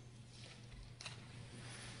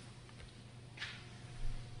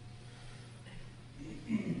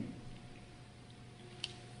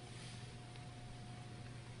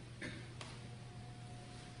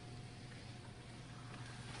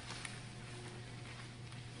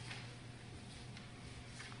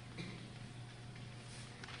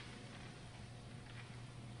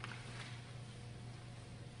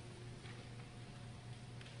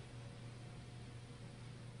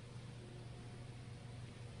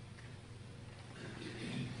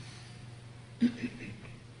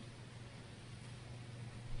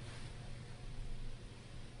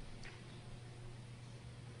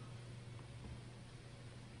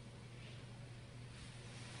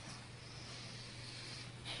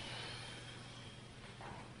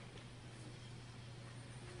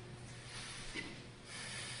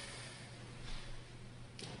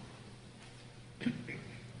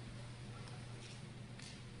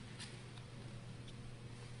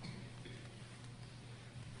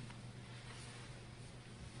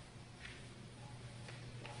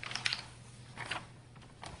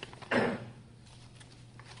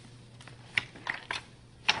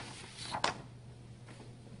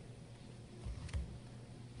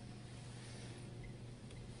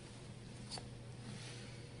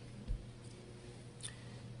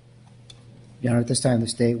 Your Honor, at this time, the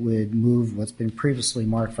state would move what's been previously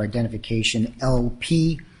marked for identification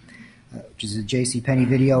LP, which is a J.C. Penney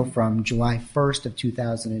video from July 1st of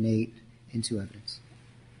 2008, into evidence.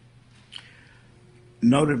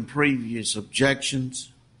 Noting previous objections,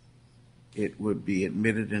 it would be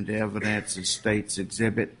admitted into evidence as State's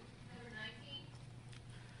Exhibit.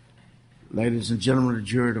 Ladies and gentlemen of the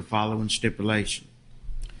jury, the following stipulation.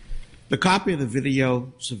 The copy of the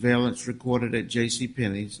video surveillance recorded at J.C.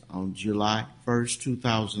 Penney's on July 1st,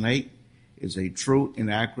 2008 is a true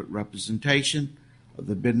and accurate representation of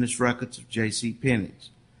the business records of J.C.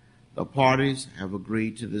 Penney's. The parties have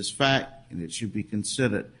agreed to this fact, and it should be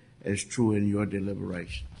considered as true in your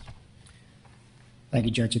deliberations. Thank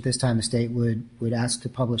you, Judge. At this time, the State would ask to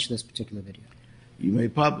publish this particular video. You may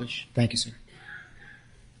publish. Thank you, sir.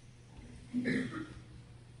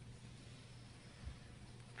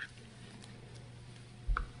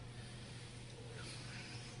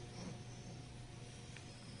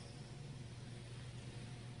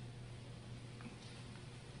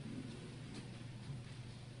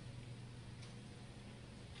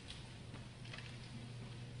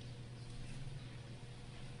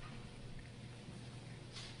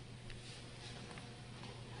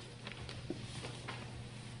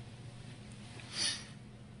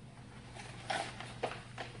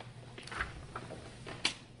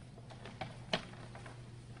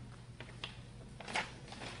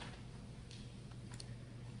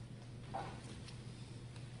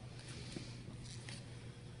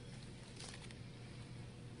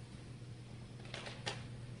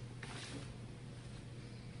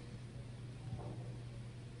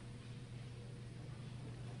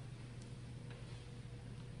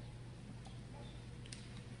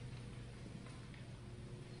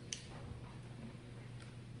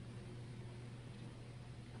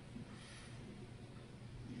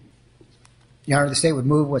 Your Honor, the State would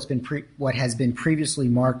move what has been previously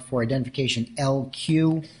marked for identification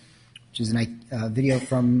LQ, which is a video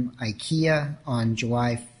from IKEA on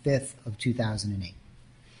July 5th of 2008.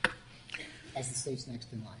 As the State's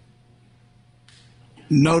next in line.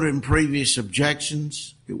 Noting previous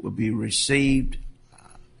objections, it will be received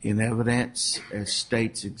in evidence as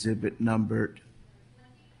State's Exhibit numbered.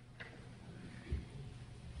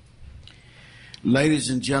 Ladies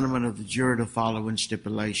and gentlemen of the jury, the following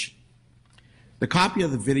stipulation. The copy of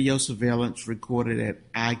the video surveillance recorded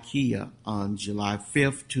at IKEA on July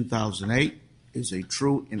 5th, 2008 is a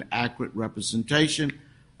true and accurate representation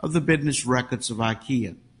of the business records of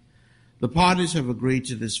IKEA. The parties have agreed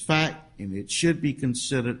to this fact, and it should be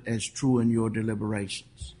considered as true in your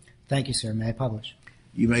deliberations. Thank you, sir. May I publish?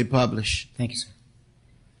 You may publish. Thank you, sir.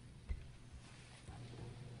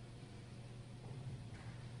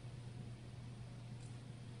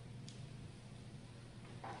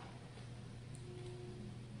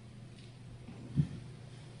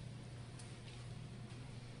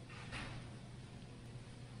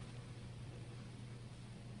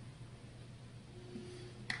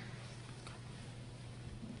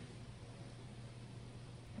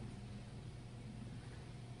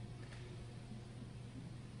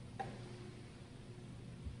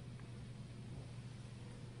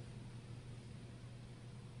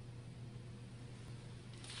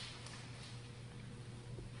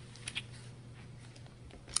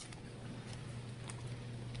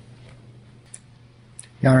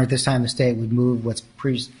 Your Honor, at this time, the State would move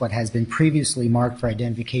what has been previously marked for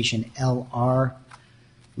identification LR,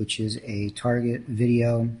 which is a target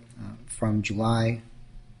video from July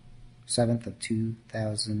 7th of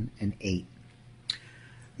 2008.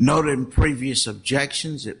 Noting previous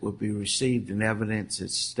objections, it will be received in evidence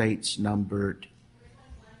as State's numbered.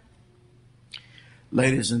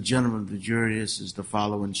 Ladies and gentlemen of the jury, this is the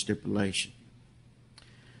following stipulation.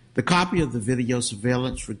 The copy of the video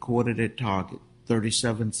surveillance recorded at Target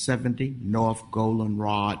 3770 North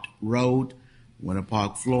Goldenrod Road, Winter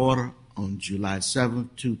Park, Florida, on July 7,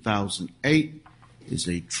 2008, is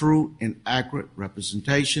a true and accurate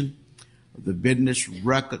representation of the business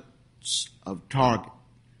records of Target.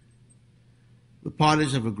 The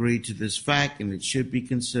parties have agreed to this fact, and it should be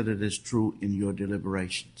considered as true in your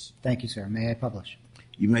deliberations. Thank you, sir. May I publish?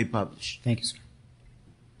 You may publish. Thank you, sir.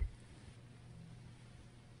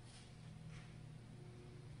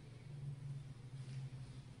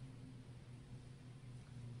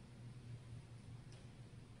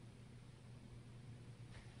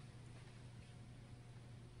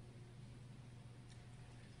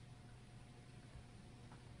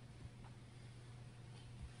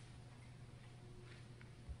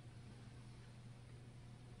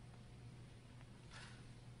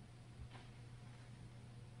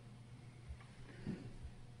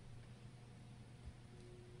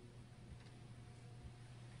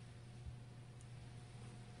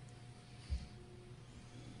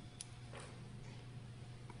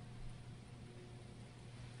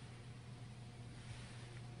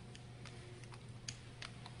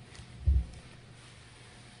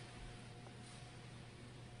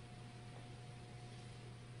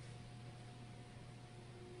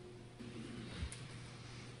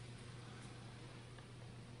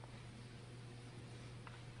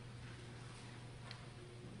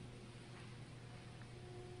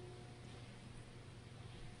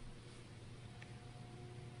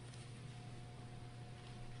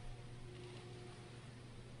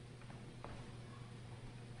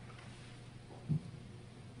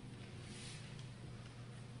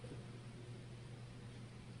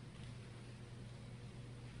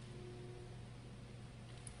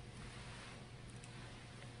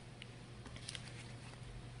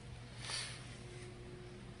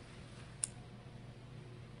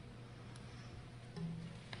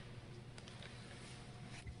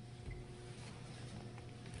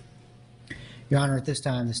 Your Honor, at this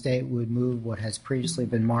time, the state would move what has previously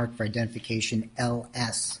been marked for identification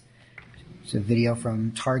LS. It's a video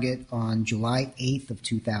from Target on July 8th of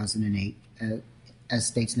 2008, as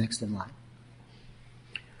states next in line.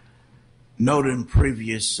 Noting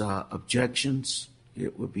previous objections,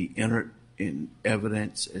 it will be entered in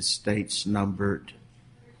evidence as states numbered.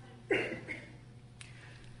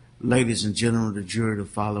 Ladies and gentlemen, the jury, the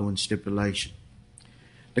following stipulation.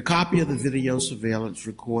 The copy of the video surveillance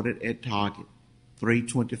recorded at Target,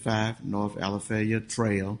 325 North Alafaya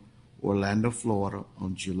Trail, Orlando, Florida,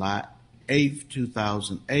 on July 8,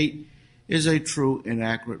 2008, is a true and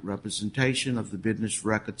accurate representation of the business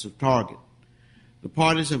records of Target. The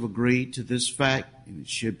parties have agreed to this fact, and it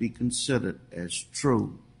should be considered as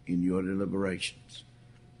true in your deliberations.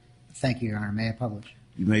 Thank you, Your Honor. May I publish?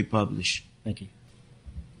 You may publish. Thank you.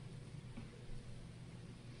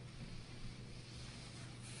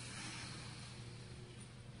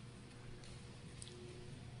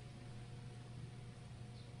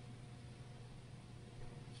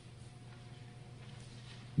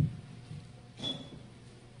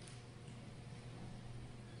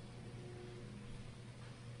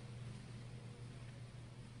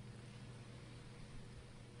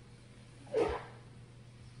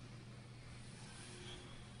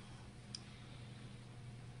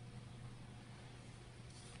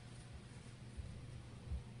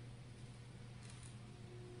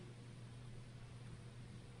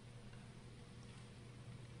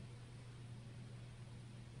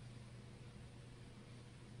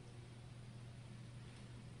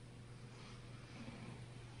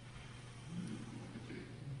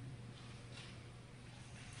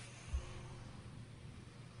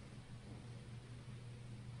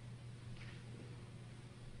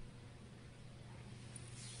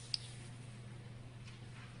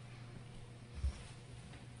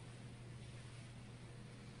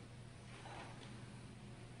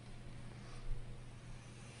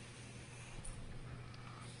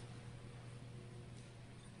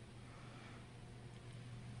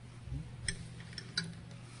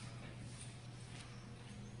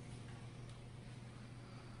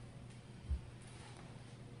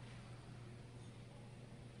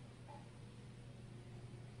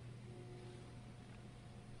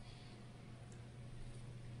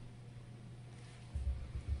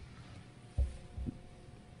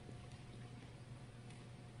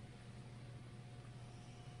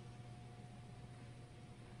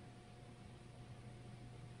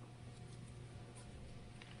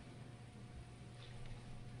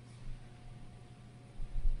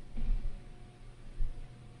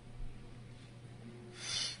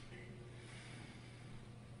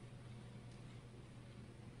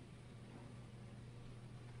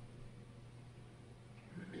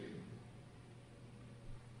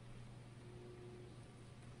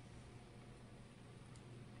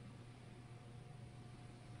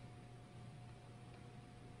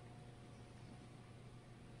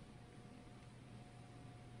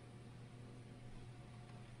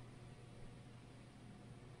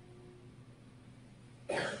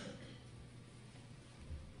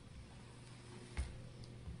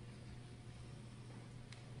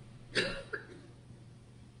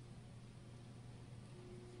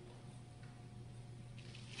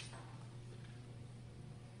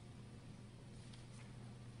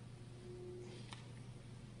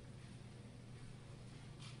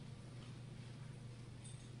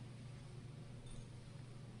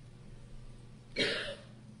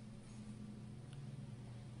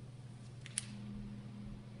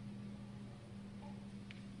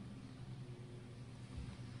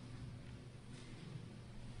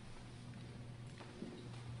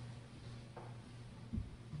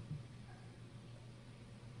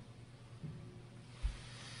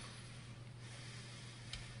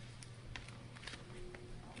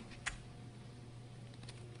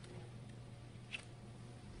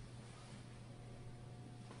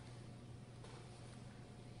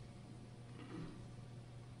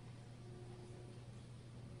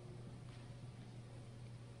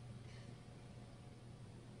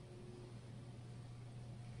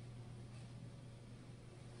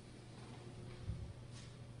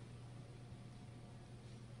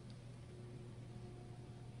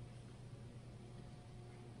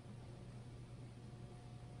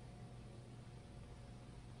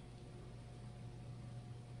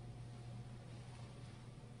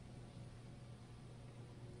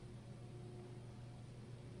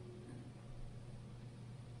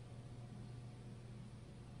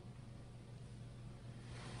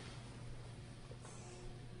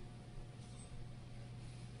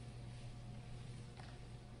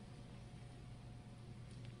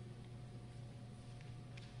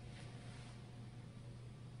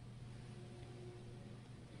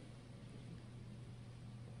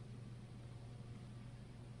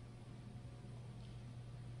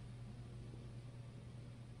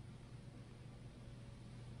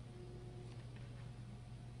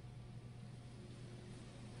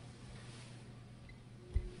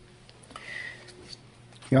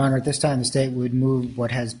 Your Honor, at this time, the state would move what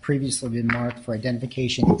has previously been marked for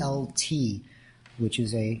identification LT, which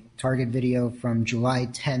is a target video from July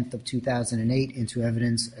 10th of 2008, into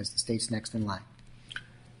evidence as the state's next in line.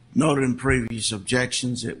 Noted in previous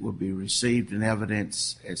objections, it will be received in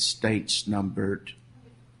evidence as states numbered.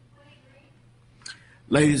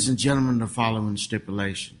 Ladies and gentlemen, the following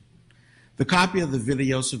stipulation. The copy of the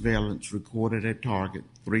video surveillance recorded at Target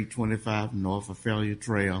 325 North Ophelia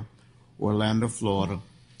Trail, Orlando, Florida,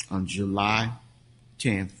 on July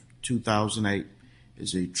 10th, 2008,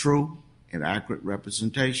 is a true and accurate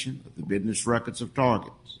representation of the business records of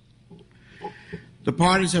Targets. The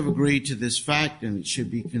parties have agreed to this fact, and it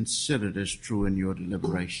should be considered as true in your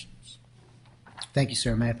deliberations. Thank you,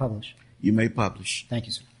 sir. May I publish? You may publish. Thank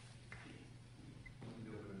you, sir.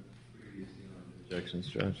 Objections,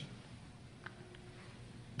 Judge.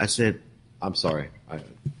 I said, I'm sorry. I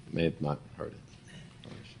may have not heard it.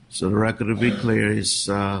 so the record will be clear, is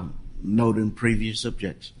noted in previous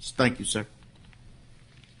objections. Thank you, sir.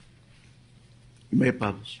 You may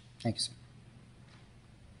publish. Thank you, sir.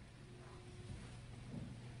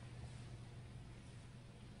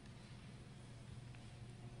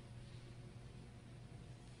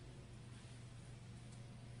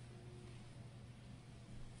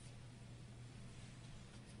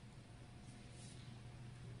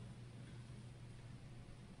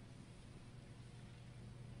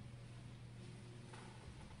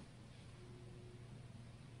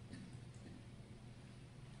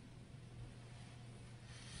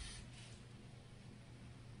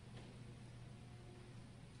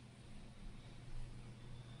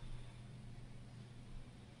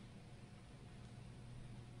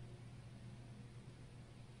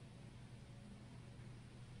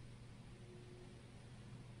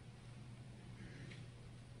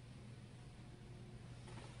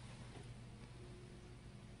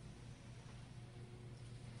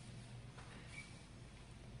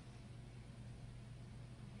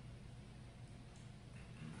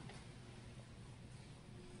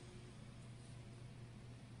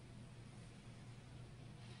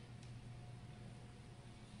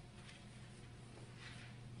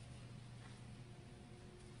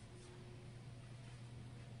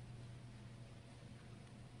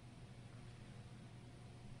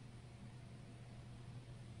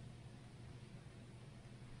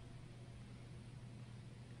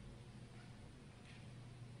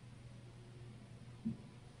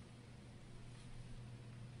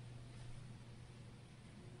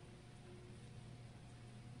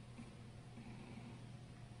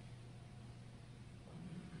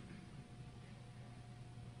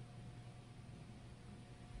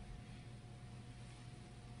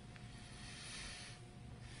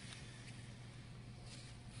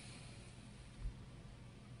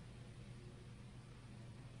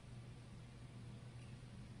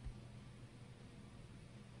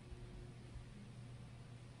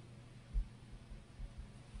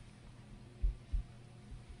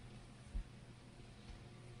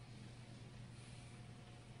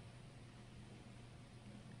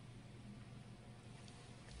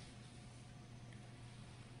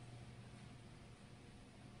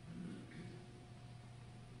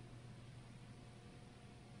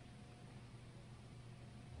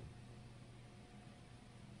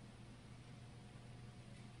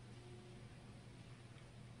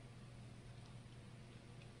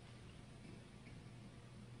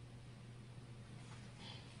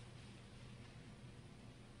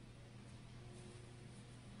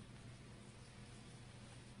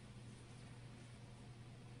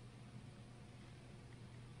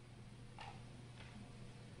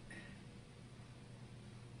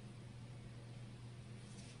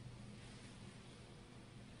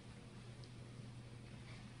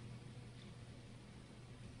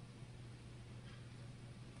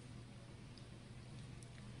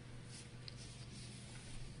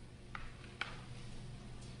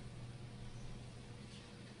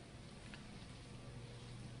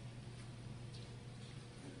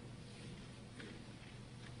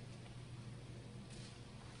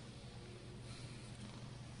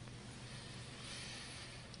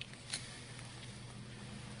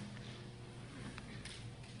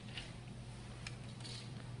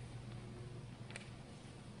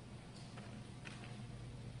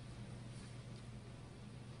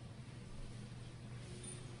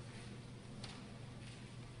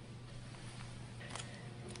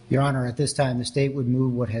 Your Honor, at this time, the state would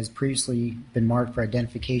move what has previously been marked for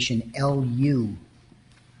identification LU,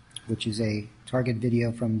 which is a target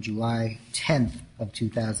video from July 10th of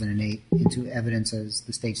 2008, into evidence as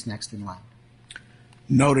the state's next in line.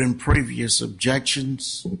 Note in previous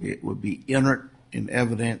objections, it would be entered in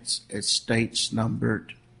evidence as states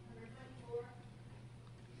numbered.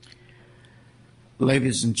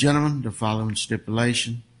 Ladies and gentlemen, the following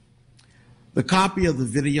stipulation. The copy of the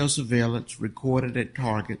video surveillance recorded at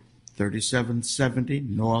Target 3770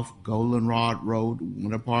 North Goldenrod Road,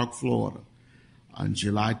 Winter Park, Florida, on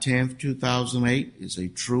July 10, 2008 is a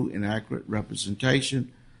true and accurate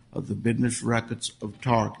representation of the business records of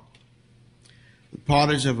Target. The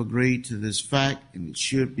parties have agreed to this fact, and it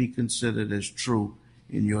should be considered as true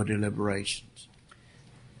in your deliberations.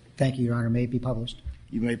 Thank you, Your Honor. May it be published?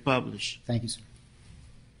 You may publish. Thank you, sir.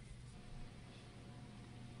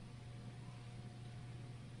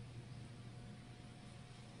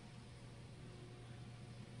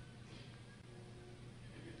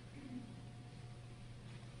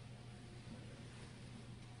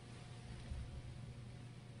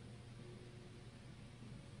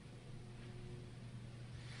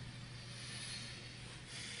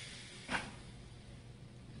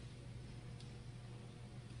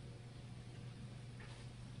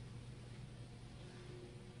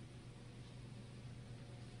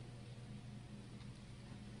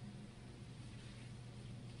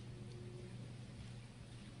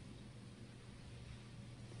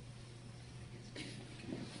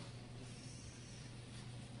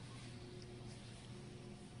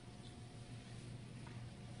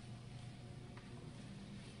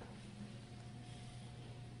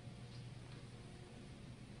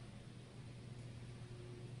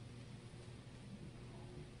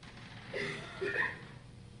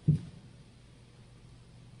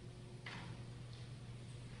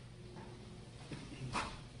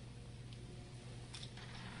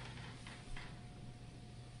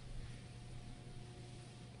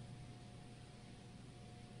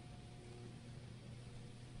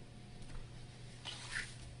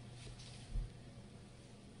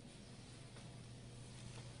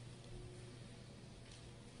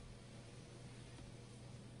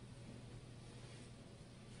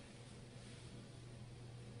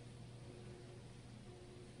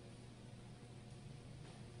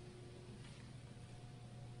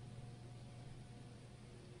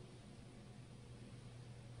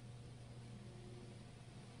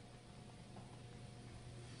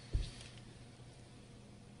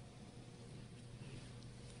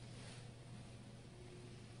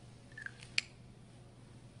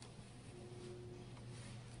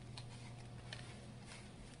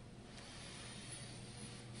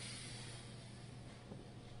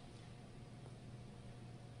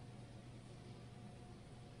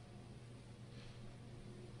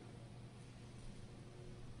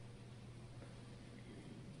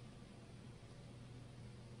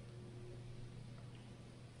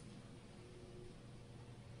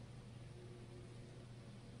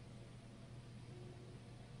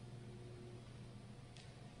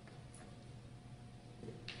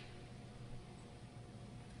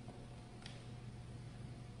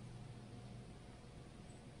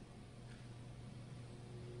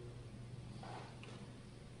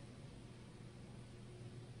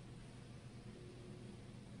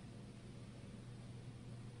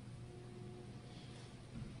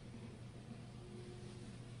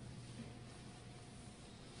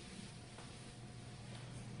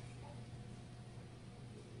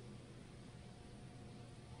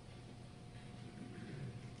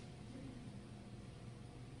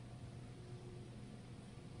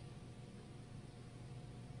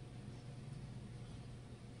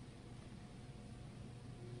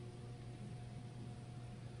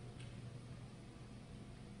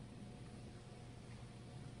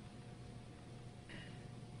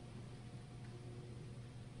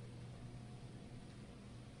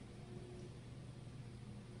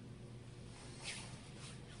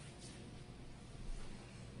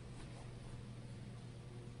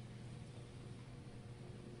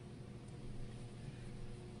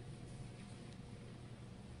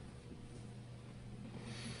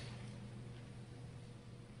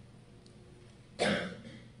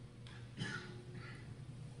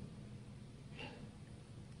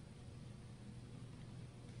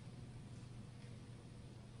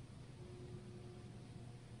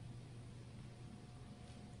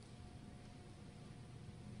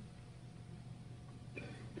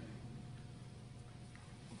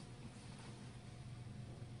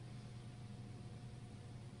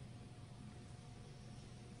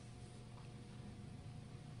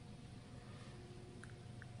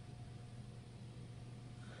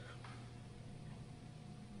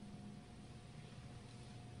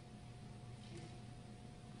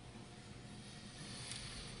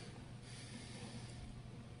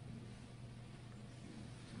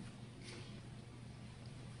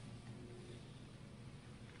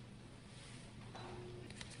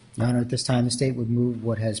 Your Honor, at this time, the state would move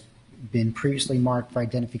what has been previously marked for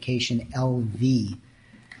identification LV,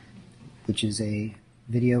 which is a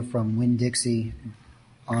video from Winn-Dixie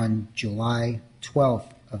on July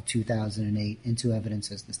 12th of 2008 into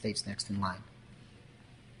evidence as the state's next in line.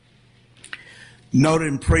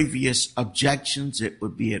 Noting previous objections, it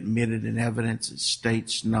would be admitted in evidence. It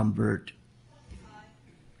states numbered.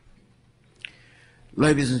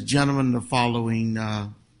 Ladies and gentlemen, the following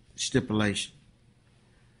stipulation.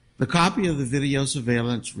 The copy of the video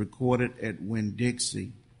surveillance recorded at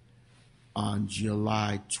Winn-Dixie on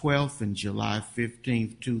July 12th and July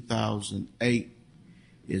 15th, 2008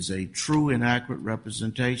 is a true and accurate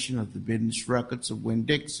representation of the business records of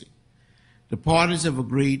Winn-Dixie. The parties have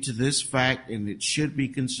agreed to this fact, and it should be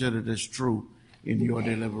considered as true in your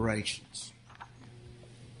deliberations.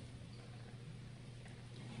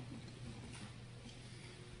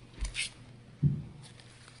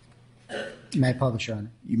 May I publish, Your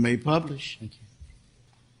Honor? You may publish. Thank you.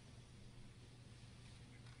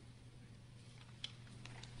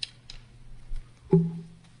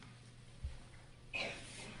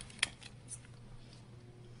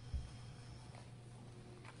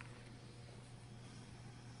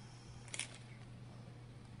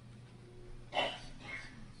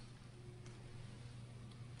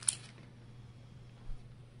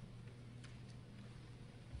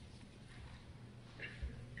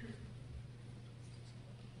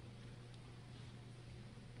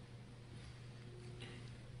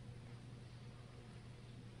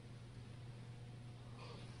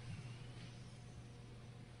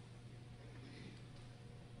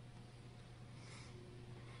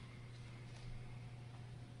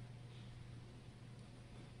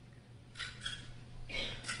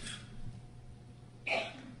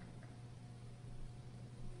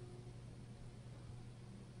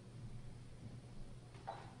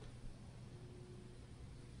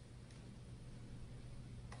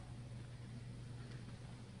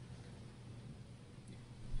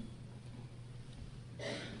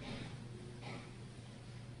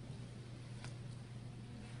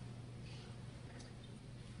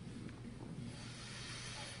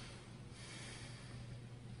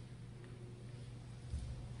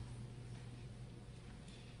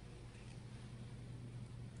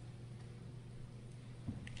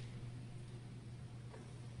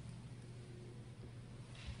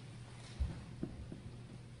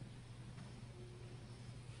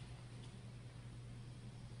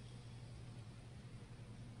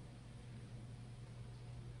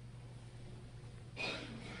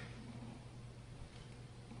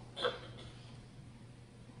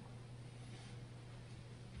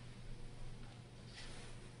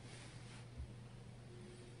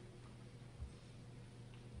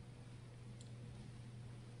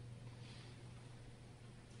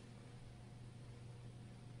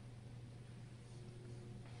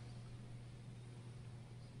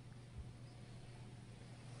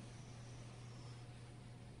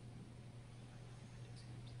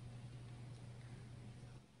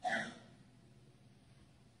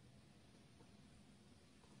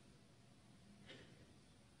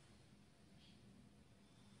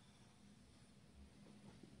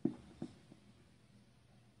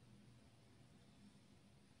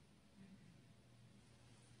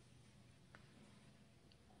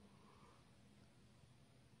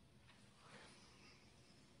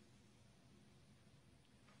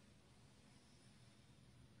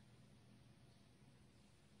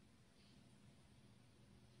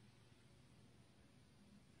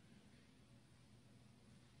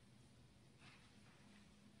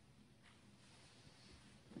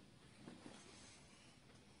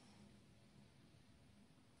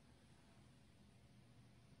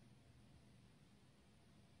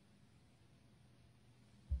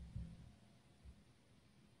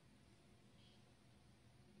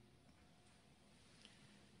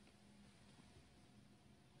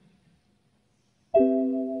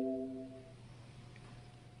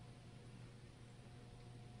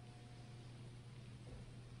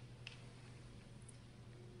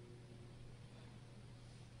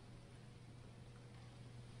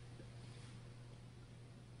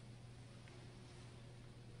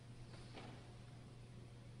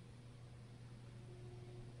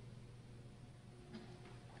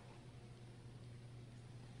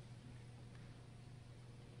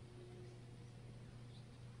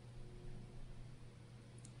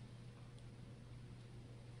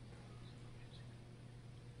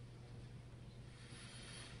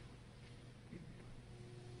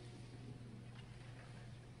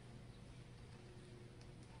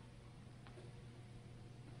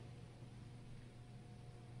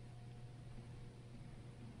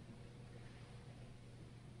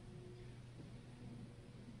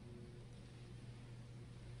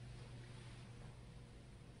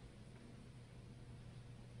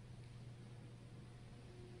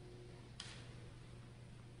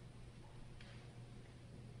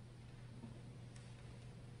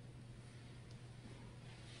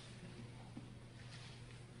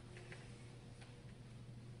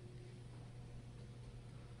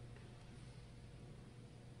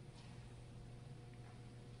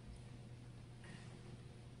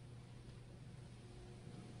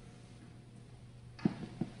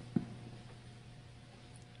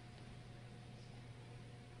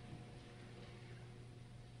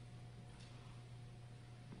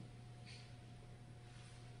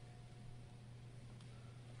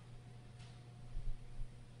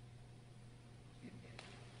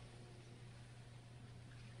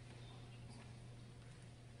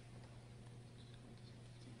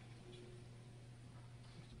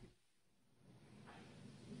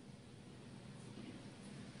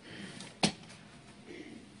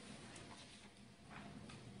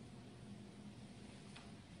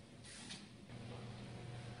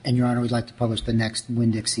 And, Your Honor, we'd like to publish the next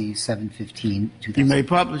Winn-Dixie 7/15/2000. You may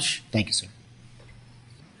publish. Thank you, sir.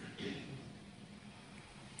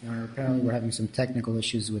 Your Honor, apparently we're having some technical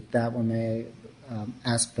issues with that one. May I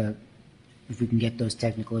ask that if we can get those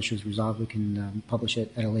technical issues resolved, we can publish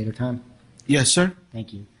it at a later time? Yes, sir.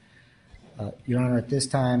 Thank you. Your Honor, at this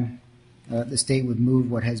time, the state would move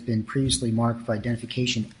what has been previously marked for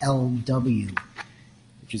identification LW,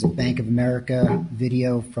 which is a Bank of America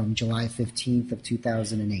video from July 15th of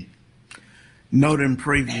 2008. Noting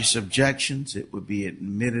previous objections, it would be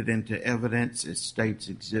admitted into evidence as states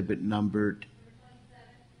exhibit numbered.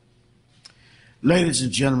 Ladies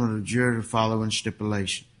and gentlemen of the jury, the following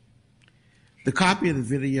stipulation. The copy of the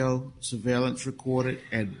video surveillance recorded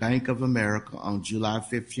at Bank of America on July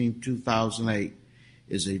 15, 2008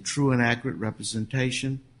 is a true and accurate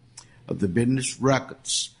representation of the business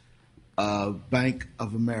records of Bank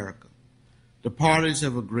of America. The parties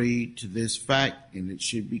have agreed to this fact, and it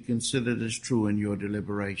should be considered as true in your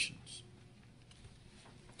deliberations.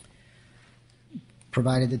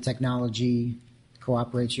 Provided the technology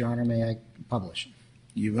cooperates, Your Honor, may I publish?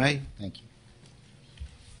 You may. Thank you.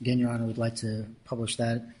 Again, Your Honor, we'd like to publish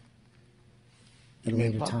that at a You may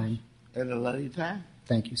later publish. time. At a later time?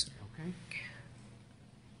 Thank you, sir. Okay.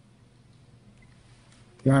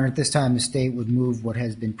 Your Honor, at this time, the state would move what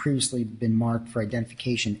has been previously been marked for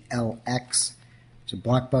identification LX. It's a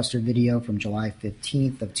Blockbuster video from July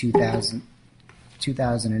 15th of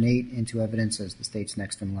 2008 into evidence as the state's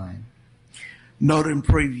next in line. Noting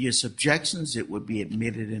previous objections, it would be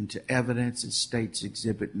admitted into evidence as states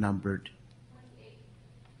exhibit numbered.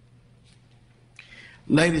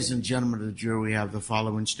 Ladies and gentlemen of the jury, we have the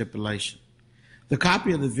following stipulation. The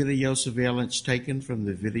copy of the video surveillance taken from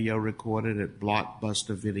the video recorded at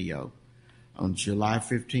Blockbuster Video on July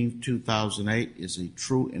 15, 2008 is a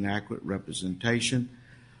true and accurate representation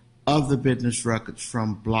of the business records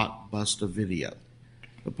from Blockbuster Video.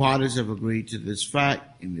 The parties have agreed to this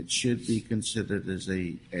fact, and it should be considered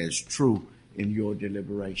as true in your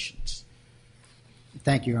deliberations.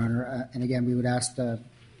 Thank you, Your Honor. And again, we would ask,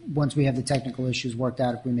 once we have the technical issues worked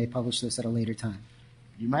out, if we may publish this at a later time.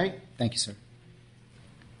 You may. Thank you, sir.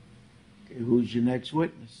 Okay, who's your next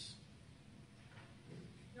witness?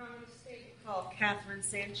 Your Honor, the state will call Catherine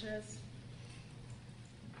Sanchez.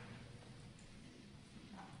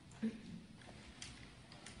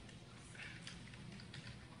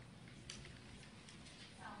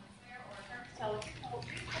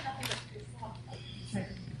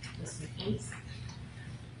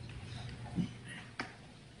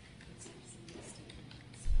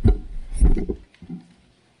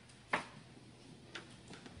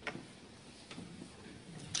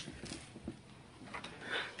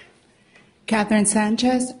 Catherine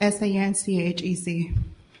Sanchez, SANCHEC.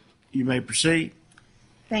 You may proceed.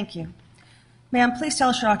 Thank you. Ma'am, please tell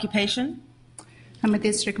us your occupation. I'm a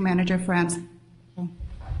district manager for AMSCA.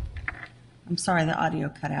 I'm sorry, the audio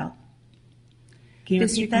cut out. Can you repeat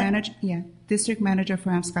District that? manager, yeah, district manager for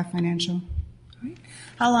AMSCA Financial.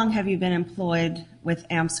 How long have you been employed with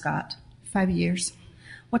AmScot? 5 years.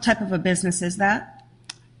 What type of a business is that?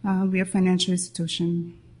 We're a financial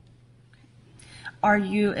institution. Are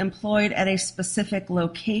you employed at a specific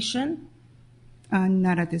location?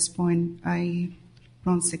 Not at this point. I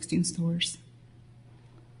run 16 stores.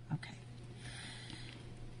 Okay.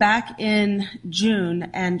 Back in June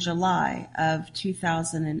and July of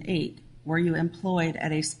 2008, were you employed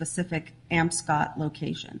at a specific AmScot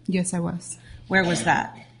location? Yes, I was. Where was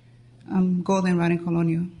that? Goldenrod and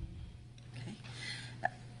Colonial.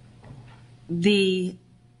 The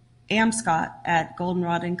AmScot at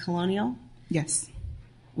Goldenrod and Colonial? Yes.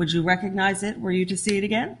 Would you recognize it? Were you to see it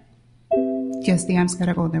again? Yes, the AMSCA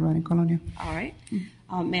at Goldenrod and Colonial. All right.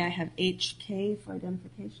 May I have HK for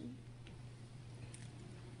identification?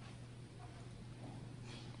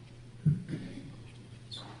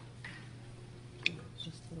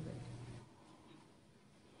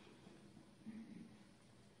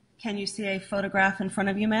 Can you see a photograph in front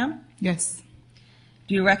of you, ma'am? Yes.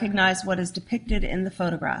 Do you recognize what is depicted in the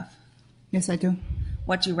photograph? Yes, I do.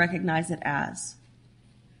 What do you recognize it as?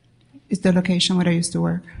 It's the location where I used to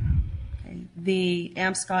work. Okay. The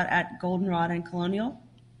AmScot at Goldenrod and Colonial?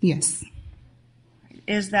 Yes.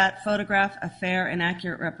 Is that photograph a fair and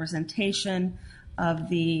accurate representation of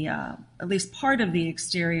the, at least part of the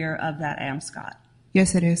exterior of that AmScot?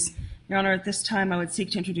 Yes, it is. Your Honor, at this time, I would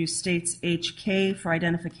seek to introduce States HK for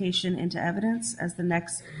identification into evidence as the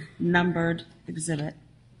next numbered exhibit.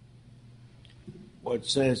 What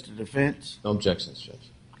says the defense? No objections,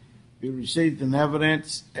 Judge. You received an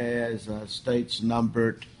evidence as states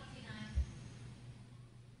numbered.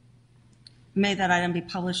 May that item be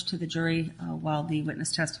published to the jury while the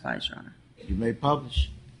witness testifies, Your Honor. You may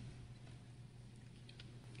publish.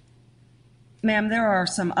 Ma'am, there are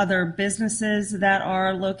some other businesses that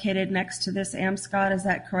are located next to this Amscot. Is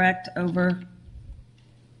that correct? Over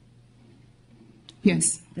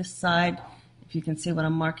Yes. this side, if you can see what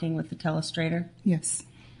I'm marking with the telestrator. Yes.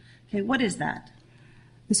 Okay, what is that?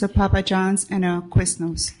 It's a Papa John's and a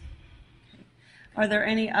Quiznos. Are there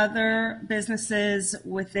any other businesses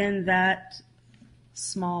within that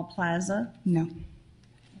small plaza? No.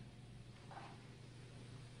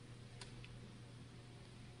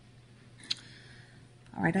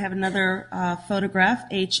 All right, I have another photograph,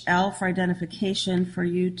 HL, for identification for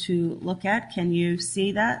you to look at. Can you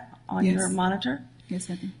see that on Yes. your monitor? Yes,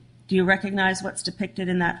 I do. Do you recognize what's depicted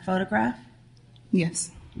in that photograph?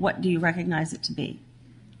 Yes. What do you recognize it to be?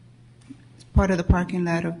 It's part of the parking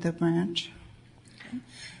lot of the branch.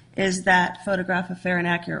 Is that photograph a fair and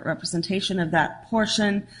accurate representation of that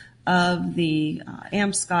portion of the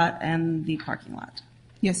Amscot and the parking lot?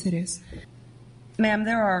 Yes, it is. Ma'am,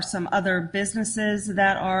 there are some other businesses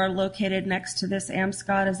that are located next to this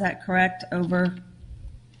Amscot. Is that correct? Over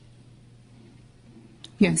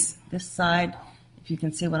Yes. this side, if you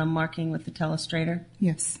can see what I'm marking with the telestrator.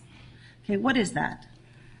 Yes. Okay, what is that?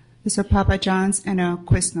 It's a Papa John's and a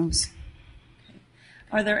Quiznos.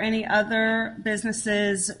 Are there any other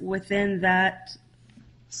businesses within that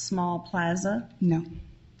small plaza? No.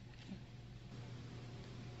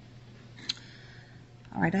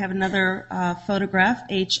 All right, I have another photograph,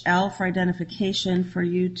 HL, for identification for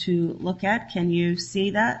you to look at. Can you see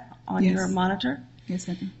that on Yes. your monitor? Yes,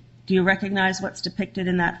 I do. Do you recognize what's depicted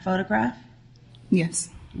in that photograph? Yes.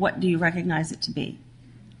 What do you recognize it to be?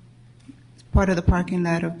 It's part of the parking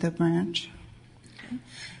lot of the branch.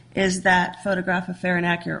 Is that photograph a fair and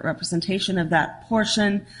accurate representation of that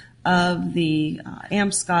portion of the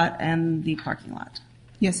Amscot and the parking lot?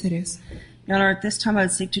 Yes, it is. Your Honor, at this time I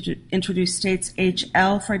would seek to introduce States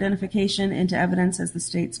HL for identification into evidence as the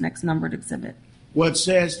State's next numbered exhibit. What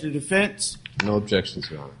says the defense? No objections,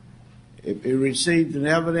 Your Honor. It received an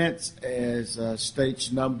evidence as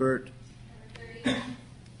states numbered.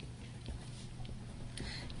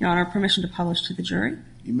 Your Honor, permission to publish to the jury.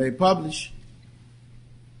 You may publish.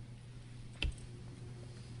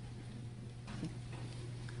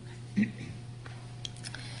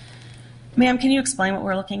 Ma'am, can you explain what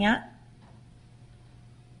we're looking at?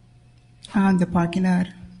 The parking lot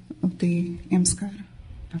of the Amscot.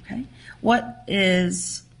 Okay.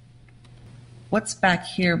 What's back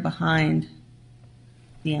here behind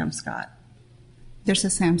the Amscot? There's a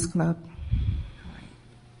Sam's Club.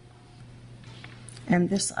 And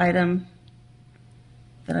this item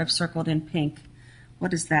that I've circled in pink,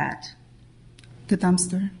 what is that? The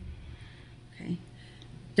dumpster. Okay.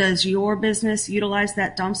 Does your business utilize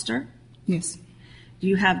that dumpster? Yes. Do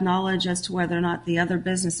you have knowledge as to whether or not the other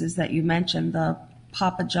businesses that you mentioned, the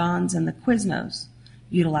Papa John's and the Quiznos,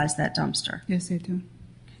 utilize that dumpster? Yes, I do.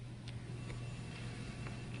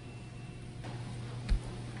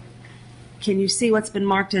 Can you see what's been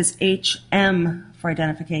marked as HM for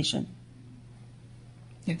identification?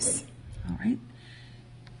 Yes. All right.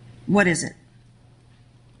 What is it?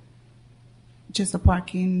 Just more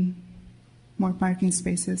parking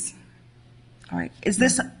spaces. All right. Is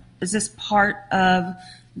this part of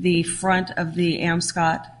the front of the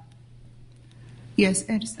Amscot? Yes,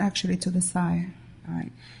 it's actually to the side. All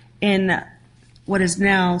right. In what is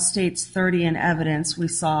now States 30 in evidence, we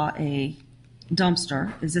saw a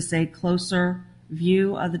dumpster. Is this a closer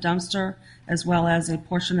view of the dumpster as well as a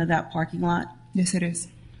portion of that parking lot? Yes, it is.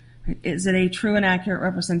 Is it a true and accurate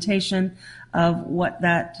representation of what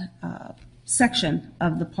that section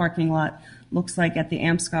of the parking lot looks like at the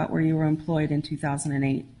Amscot where you were employed in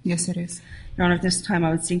 2008? Yes, it is. Your Honor, at this time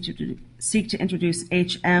I would seek to introduce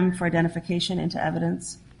HM for identification into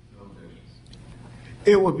evidence.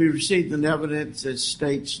 It will be received in evidence as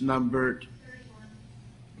states numbered.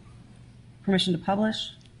 Permission to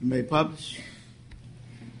publish? You may publish.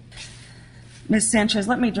 Ms. Sanchez,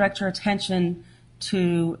 let me direct your attention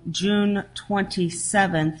to June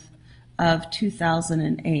 27th of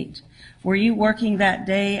 2008. Were you working that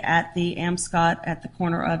day at the Amscot at the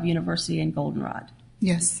corner of University and Goldenrod?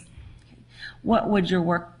 Yes. What would your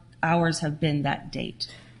work hours have been that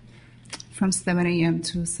date? From 7 a.m.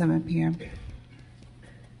 to 7 p.m.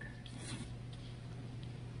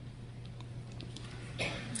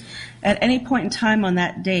 At any point in time on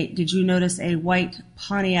that date, did you notice a white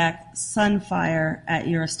Pontiac Sunfire at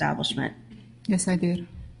your establishment? Yes, I did.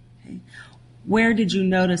 Where did you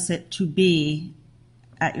notice it to be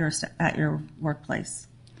at your workplace?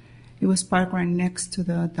 It was parked right next to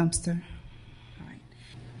the dumpster. All right.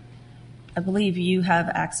 I believe you have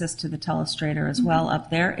access to the telestrator as well up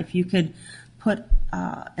there. If you could put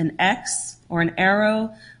an X or an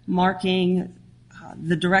arrow marking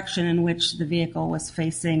the direction in which the vehicle was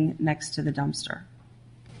facing next to the dumpster.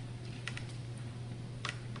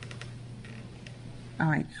 All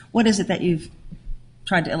right. What is it that you've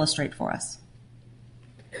tried to illustrate for us?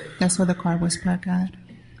 That's where the car was parked at.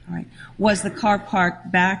 All right. Was the car parked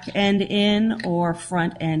back end in or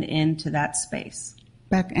front end into that space?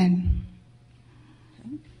 Back end.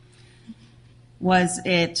 Was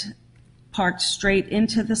it parked straight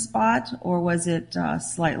into the spot or was it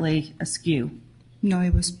slightly askew? No,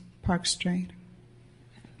 it was parked straight.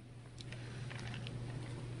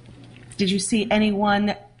 Did you see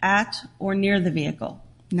anyone at or near the vehicle?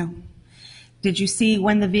 No. Did you see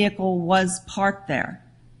when the vehicle was parked there?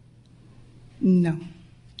 No.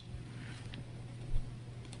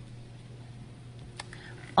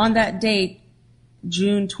 On that date,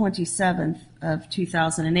 June 27th of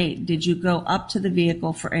 2008, did you go up to the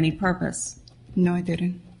vehicle for any purpose? No, I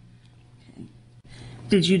didn't.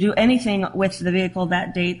 Did you do anything with the vehicle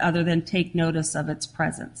that date other than take notice of its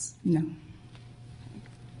presence? No.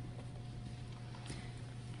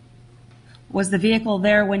 Was the vehicle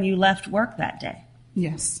there when you left work that day?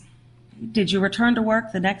 Yes. Did you return to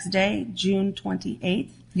work the next day, June 28th?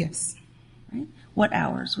 Yes. Right. What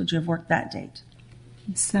hours would you have worked that date?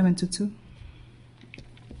 7 to 2.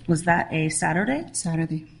 Was that a Saturday?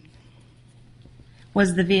 Saturday.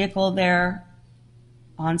 Was the vehicle there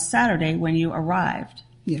on Saturday when you arrived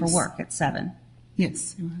Yes. for work at 7?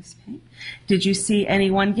 Yes, it was. Did you see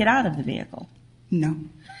anyone get out of the vehicle? No.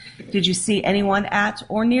 Did you see anyone at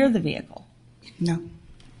or near the vehicle? No.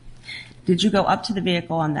 Did you go up to the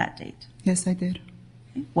vehicle on that date? Yes, I did.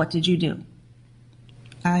 What did you do?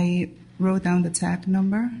 I wrote down the tag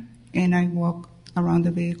number and I walked around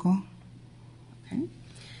the vehicle. Okay.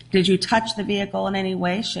 Did you touch the vehicle in any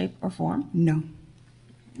way, shape, or form? No.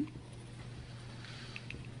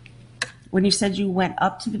 When you said you went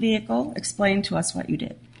up to the vehicle, explain to us what you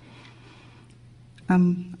did.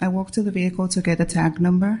 I walked to the vehicle to get the tag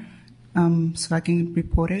number so I can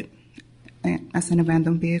report it as an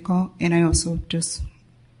abandoned vehicle. And I also just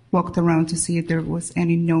walked around to see if there was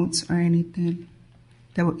any notes or anything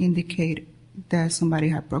that would indicate that somebody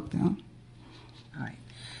had broke down. All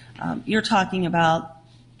right. You're talking about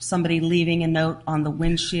somebody leaving a note on the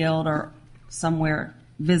windshield or somewhere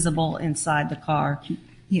visible inside the car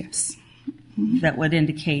Yes. that would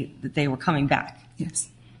indicate that they were coming back. Yes.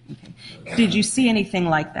 Okay. Did you see anything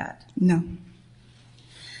like that? No.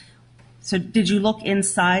 So did you look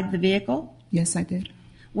inside the vehicle? Yes, I did.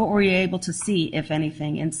 What were you able to see, if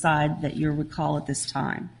anything, inside that you recall at this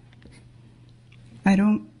time? I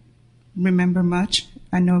don't remember much.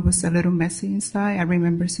 I know it was a little messy inside. I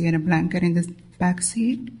remember seeing a blanket in the back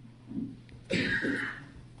seat.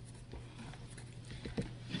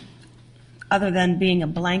 Other than being a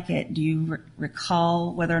blanket, do you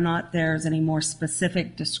recall whether or not there's any more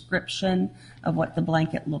specific description of what the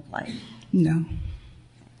blanket looked like? No.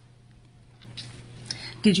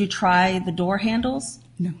 Did you try the door handles?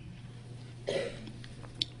 No.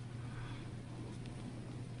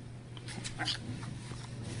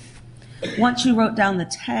 Once you wrote down the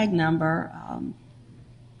tag number,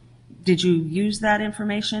 did you use that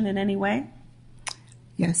information in any way?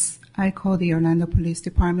 Yes. I called the Orlando Police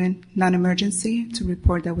Department, non-emergency, to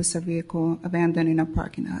report there was a vehicle abandoned in a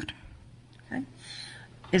parking lot. Okay.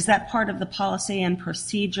 Is that part of the policy and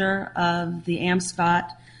procedure of the AMSCOT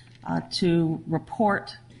to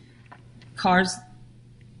report cars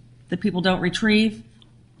that people don't retrieve?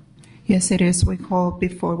 Yes, it is. We called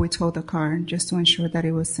before we towed the car just to ensure that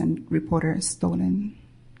it wasn't reported as stolen.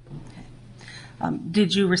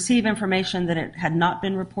 Did you receive information that it had not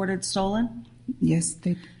been reported stolen? Yes,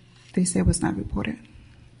 they say it was not reported.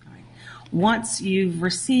 All right. Once you've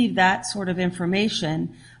received that sort of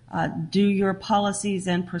information, do your policies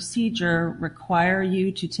and procedure require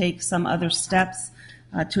you to take some other steps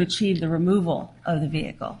to achieve the removal of the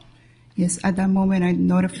vehicle? Yes, at that moment I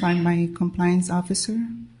notified my compliance officer,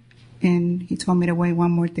 and he told me to wait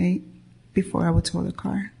one more day before I would tow the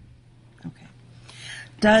car. Okay.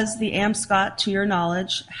 Does the AMSCOT, to your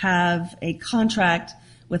knowledge, have a contract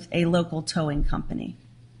with a local towing company?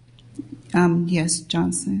 Yes,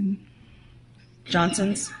 Johnson.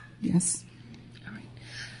 Johnson's? Yes.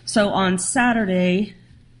 So on Saturday,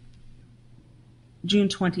 June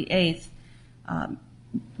 28th,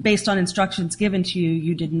 based on instructions given to you,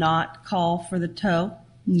 you did not call for the tow?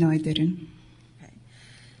 No, I didn't. Okay.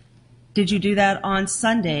 Did you do that on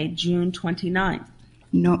Sunday, June 29th?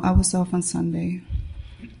 No, I was off on Sunday.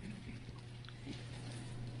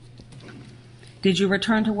 Did you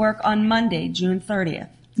return to work on Monday, June 30th?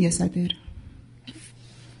 Yes, I did.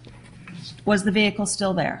 Was the vehicle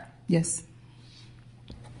still there? Yes.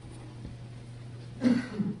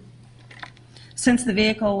 Since the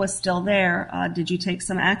vehicle was still there, did you take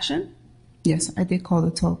some action? Yes, I did call the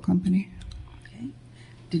tow company. Okay.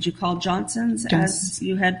 Did you call Johnson's, Johnson's. as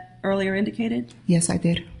you had earlier indicated? Yes, I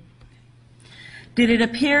did. Did it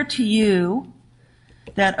appear to you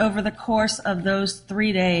that over the course of those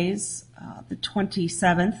 3 days, the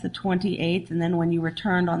 27th, the 28th, and then when you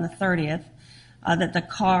returned on the 30th, that the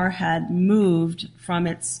car had moved from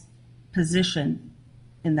its position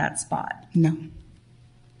in that spot? No.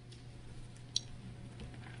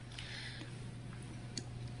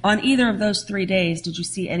 On either of those 3 days, did you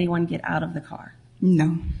see anyone get out of the car?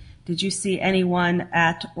 No. Did you see anyone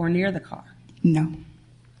at or near the car? No.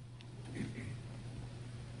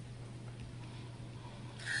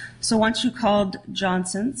 So once you called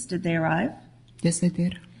Johnson's, did they arrive? Yes, I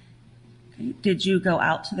did. Okay. Did you go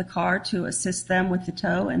out to the car to assist them with the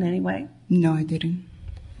tow in any way? No, I didn't.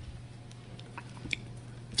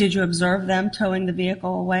 Did you observe them towing the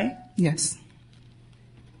vehicle away? Yes.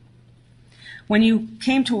 When you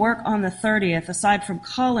came to work on the 30th, aside from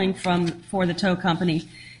calling for the tow company,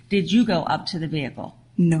 did you go up to the vehicle?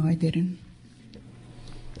 No, I didn't.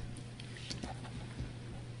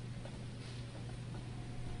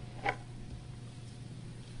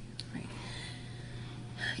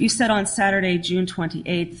 You said on Saturday, June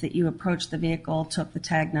 28th, that you approached the vehicle, took the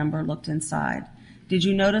tag number, looked inside. Did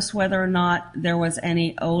you notice whether or not there was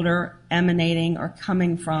any odor emanating or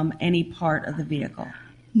coming from any part of the vehicle?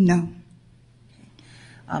 No.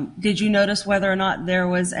 Did you notice whether or not there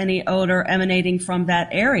was any odor emanating from that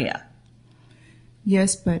area?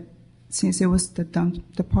 Yes, but since it was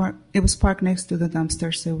it was parked next to the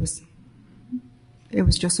dumpster, so it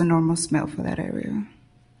was just a normal smell for that area.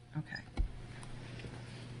 Okay.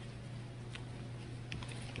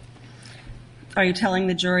 Are you telling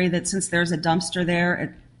the jury that since there's a dumpster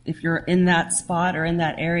there, if you're in that spot or in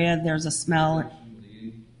that area, there's a smell?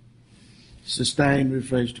 Sustained,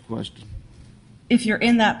 rephrase the question. If you're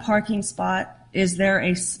in that parking spot, is there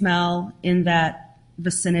a smell in that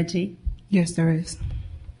vicinity? Yes, there is.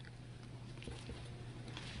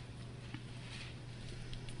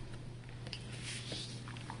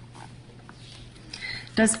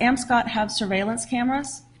 Does Amscot have surveillance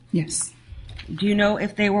cameras? Yes. Do you know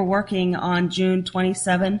if they were working on June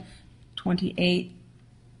 27, 28?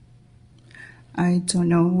 I don't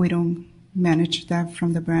know. We don't manage that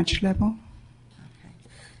from the branch level.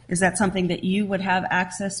 Is that something that you would have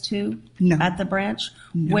access to No. at the branch?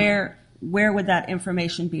 No. Where would that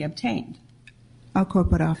information be obtained? Our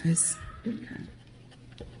corporate office.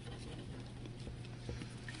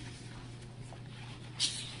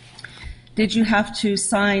 Did you have to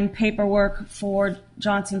sign paperwork for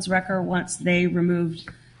Johnson's Wrecker once they removed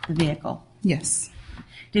the vehicle? Yes.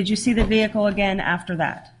 Did you see the vehicle again after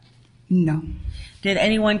that? No. Did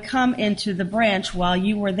anyone come into the branch while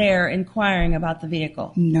you were there inquiring about the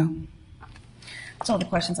vehicle? No. That's all the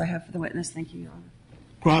questions I have for the witness. Thank you, Your Honor.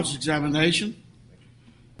 Cross-examination.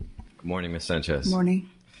 Good morning, Ms. Sanchez. Morning.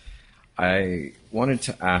 I wanted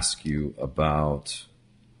to ask you about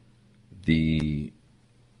the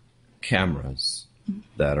cameras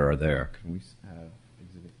that are there. Can we have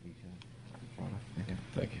Exhibit B in front of me?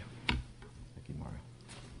 Thank you. Thank you, Mario.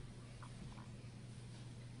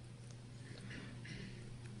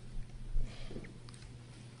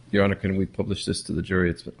 Your Honor, can we publish this to the jury?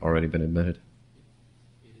 It's already been admitted.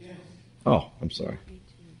 Oh, I'm sorry.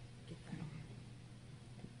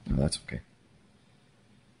 No, that's okay.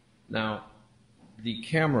 Now, the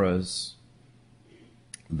cameras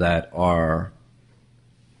that are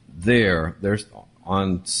there's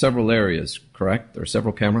on several areas, correct? There are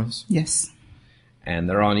several cameras, Yes. and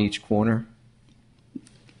they're on each corner.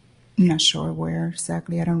 I'm not sure where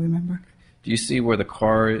exactly. I don't remember. Do you see where the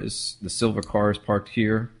car is, the silver car is parked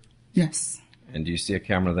here? Yes. And do you see a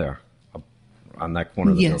camera there up on that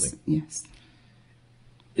corner of the Yes. building? Yes.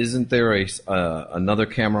 Isn't there another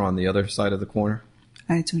camera on the other side of the corner?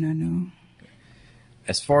 I do not know.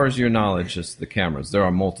 As far as your knowledge, is the cameras. There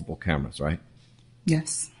are multiple cameras, right?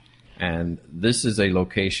 Yes. And this is a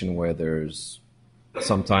location where there's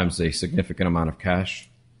sometimes a significant amount of cash,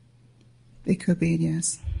 It could be,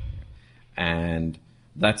 yes. and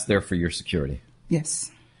that's there for your security.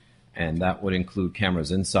 Yes. And that would include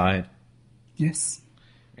cameras inside Yes.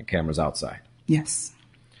 and cameras outside. Yes.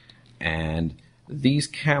 And these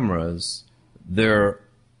cameras, they're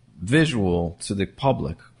visual to the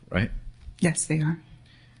public, right? Yes, they are.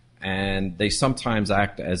 And they sometimes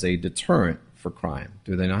act as a deterrent for crime,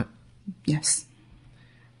 do they not? Yes.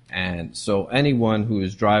 And so anyone who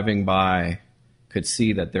is driving by could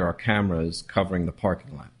see that there are cameras covering the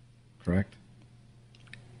parking lot, correct?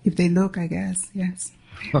 If they look, I guess, yes.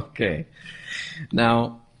 Okay.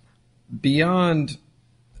 Now, beyond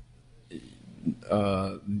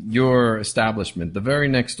your establishment, the very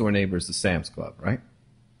next door neighbor is the Sam's Club, right?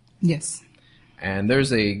 Yes. And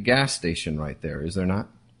there's a gas station right there, is there not?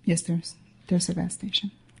 Yes, there's a gas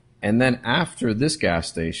station. And then after this gas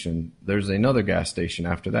station, there's another gas station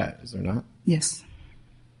after that, is there not? Yes.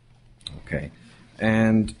 Okay.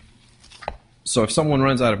 And so if someone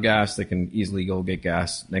runs out of gas, they can easily go get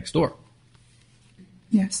gas next door.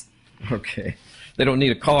 Yes. Okay. They don't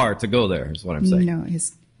need a car to go there, is what I'm saying. No,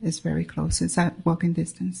 it's very close. It's at walking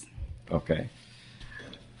distance. Okay.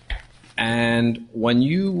 And when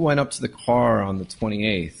you went up to the car on the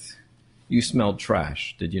 28th, you smelled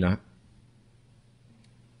trash, did you not?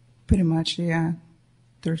 Pretty much, yeah.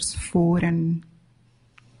 There's food and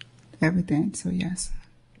everything, so yes.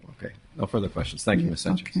 Okay. No further questions. Thank you, Ms.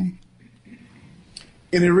 Sanchez. Okay.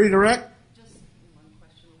 Any redirect? Just one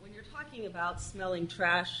question. When you're talking about smelling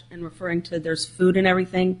trash and referring to there's food and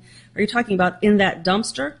everything, are you talking about in that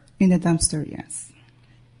dumpster? In the dumpster, yes.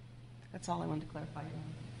 That's all I wanted to clarify. Your Honor.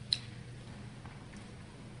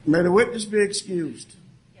 May the witness be excused?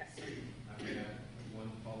 Yes.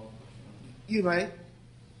 You may.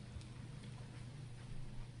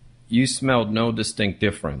 You smelled no distinct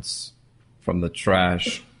difference from the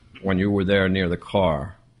trash when you were there near the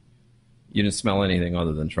car. You didn't smell anything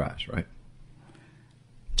other than trash, right?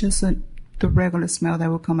 Just the regular smell that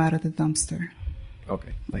will come out of the dumpster.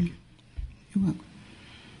 Okay, thank you. You're welcome.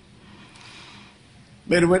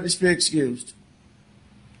 May the witness be excused?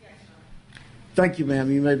 Yes, sir. Thank you, ma'am.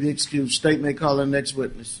 You may be excused. State may call the next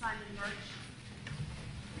witness. Simon Birch.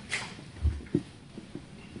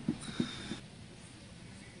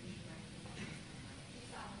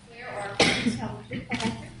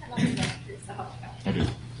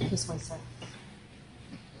 This way, sir.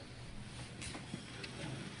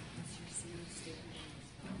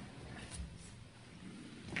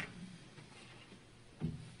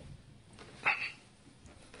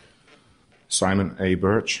 Simon A.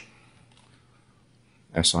 Birch,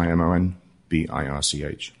 SIMON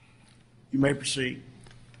BIRCH. You may proceed.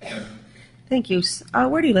 Thank you.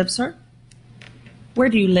 Where do you live, sir? Where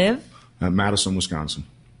do you live? Madison, Wisconsin.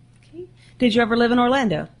 Okay. Did you ever live in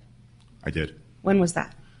Orlando? I did. When was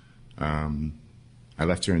that? I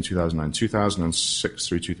left here in 2009, 2006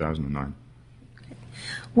 through 2009.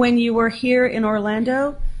 When you were here in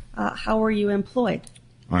Orlando, how were you employed?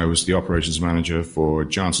 I was the operations manager for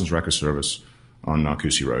Johnson's Wrecker Service on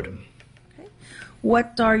Narcoossee Road. Okay.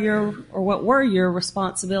 What were your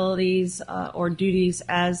responsibilities or duties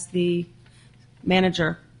as the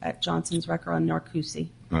manager at Johnson's Wrecker on Narcoossee?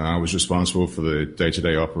 I was responsible for the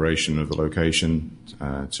day-to-day operation of the location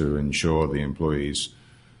to ensure the employees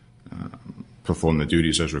perform their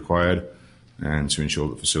duties as required and to ensure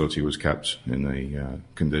the facility was kept in the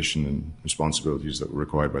condition and responsibilities that were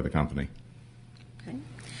required by the company. Okay.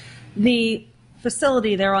 The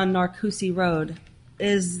facility there on Narcoossee Road,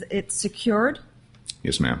 is it secured?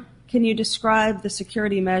 Yes, ma'am. Can you describe the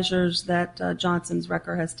security measures that Johnson's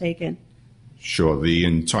Wrecker has taken? Sure. The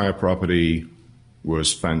entire property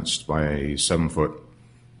was fenced by a 7-foot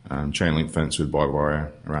chain link fence with barbed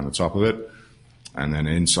wire around the top of it. And then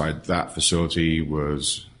inside that facility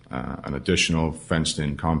was an additional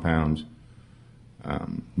fenced-in compound,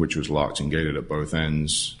 which was locked and gated at both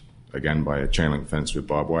ends, again by a chain link fence with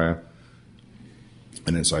barbed wire.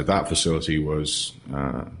 And inside that facility was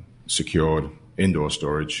secured indoor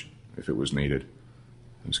storage if it was needed.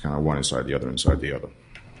 It was kind of one inside the other.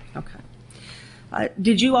 Okay.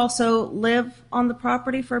 Did you also live on the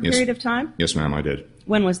property for a period of time? Yes, ma'am, I did.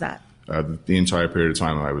 When was that? The entire period of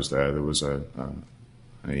time I was there, there was a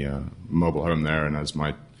mobile home there, and as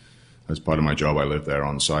part of my job, I lived there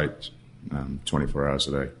on site 24 hours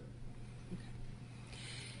a day.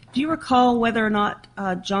 Do you recall whether or not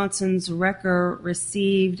Johnson's Wrecker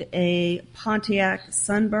received a Pontiac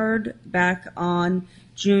Sunbird back on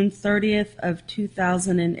June 30th of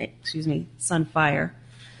 2008? Sunfire.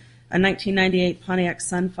 A 1998 Pontiac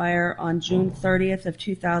Sunfire on June 30th of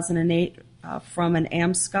 2008 from an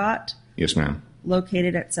Amscot. Yes, ma'am.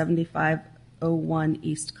 Located at 7501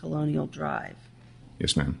 East Colonial Drive.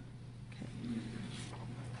 Yes, ma'am. Okay.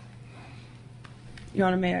 Your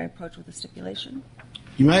Honor, may I approach with a stipulation?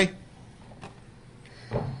 You may.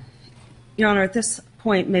 Your Honor, at this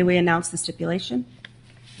point, may we announce the stipulation?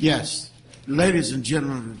 Yes. Ladies and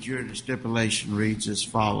gentlemen of the jury, the stipulation reads as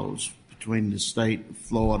follows. Between the state of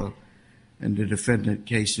Florida and the defendant,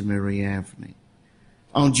 Casey Marie Anthony.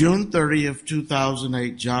 On June 30th,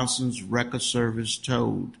 2008, Johnson's Record Service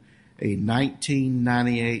towed a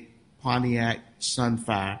 1998 Pontiac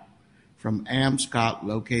Sunfire from Amscot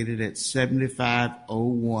located at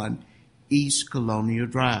 7501 East Colonial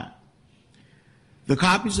Drive. The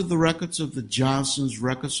copies of the records of the Johnson's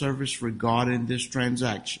Record Service regarding this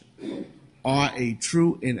transaction are a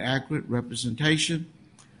true and accurate representation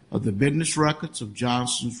of the business records of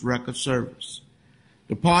Johnson's Record Service.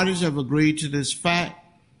 The parties have agreed to this fact,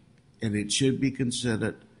 and it should be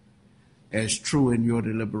considered as true in your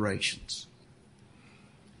deliberations.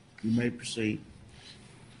 You may proceed.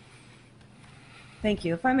 Thank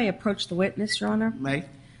you. If I may approach the witness, Your Honor. May.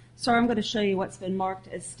 Sir, I'm going to show you what's been marked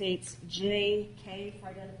as states JK for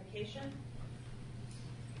identification.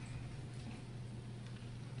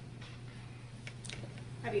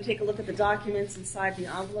 Have you take a look at the documents inside the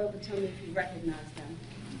envelope and tell me if you recognize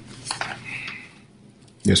them.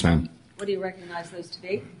 Yes, ma'am. What do you recognize those to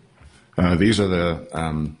be? These are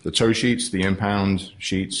the tow sheets, the impound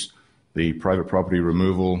sheets, the private property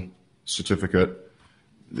removal certificate,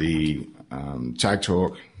 the tag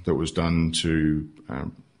talk that was done to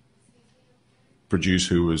produce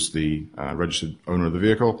who was the registered owner of the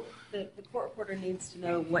vehicle. The court reporter needs to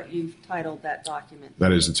know what you've titled that document.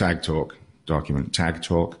 That is the tag talk document. Tag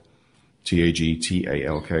talk,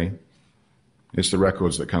 TAGTALK. It's the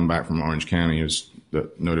records that come back from Orange County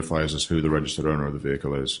that notifies us who the registered owner of the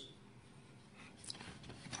vehicle is.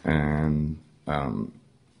 And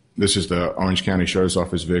this is the Orange County Sheriff's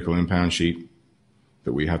Office vehicle impound sheet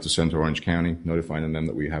that we have to send to Orange County, notifying them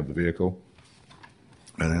that we have the vehicle.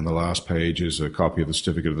 And then the last page is a copy of the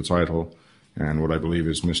certificate of the title and what I believe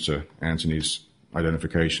is Mr. Anthony's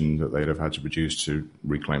identification that they'd have had to produce to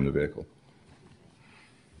reclaim the vehicle.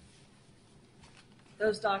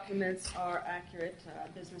 Those documents are accurate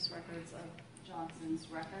business records of Johnson's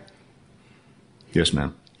record. Yes,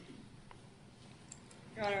 ma'am.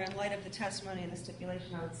 Your Honor, in light of the testimony and the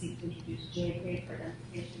stipulation, I would seek to introduce JK for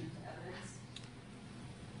identification into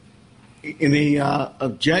evidence. Any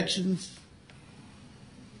objections?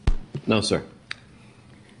 No, sir.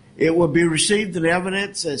 It will be received in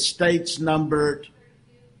evidence as states numbered.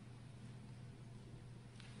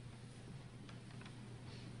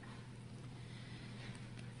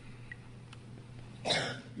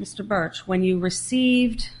 Mr. Birch, when you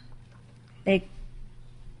receive a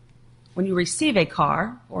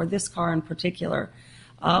car, or this car in particular,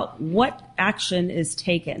 what action is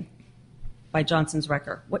taken by Johnson's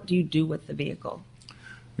Record? What do you do with the vehicle?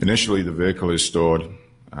 Initially, the vehicle is stored.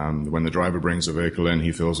 When the driver brings the vehicle in,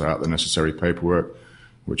 he fills out the necessary paperwork,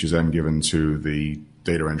 which is then given to the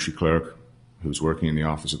data entry clerk who's working in the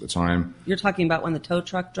office at the time. You're talking about when the tow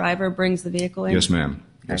truck driver brings the vehicle in? Yes, ma'am.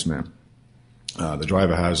 Okay. Yes, ma'am. The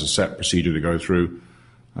driver has a set procedure to go through,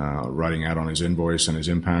 writing out on his invoice and his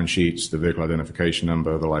impound sheets the vehicle identification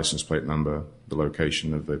number, the license plate number, the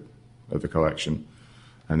location of the collection.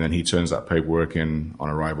 And then he turns that paperwork in on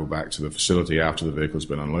arrival back to the facility after the vehicle's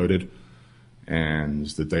been unloaded. And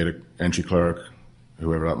the data entry clerk,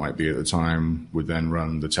 whoever that might be at the time, would then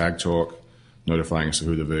run the tag talk, notifying us of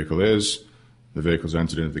who the vehicle is. The vehicle's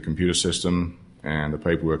entered into the computer system, and the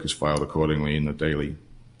paperwork is filed accordingly in the daily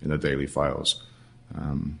files.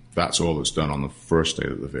 That's all that's done on the first day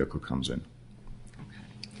that the vehicle comes in.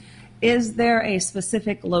 Is there a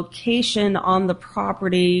specific location on the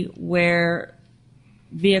property where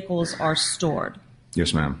vehicles are stored?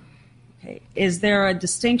 Yes, ma'am. Okay. Is there a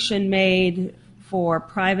distinction made for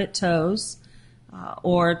private tows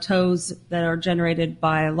or tows that are generated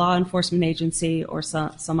by a law enforcement agency or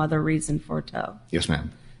some other reason for a tow? Yes,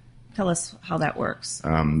 ma'am. Tell us how that works.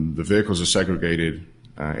 The vehicles are segregated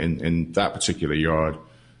in that particular yard,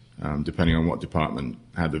 depending on what department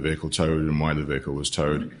had the vehicle towed and why the vehicle was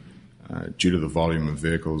towed. Due to the volume of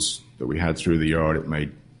vehicles that we had through the yard, it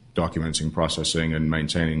made documenting, processing, and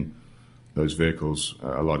maintaining those vehicles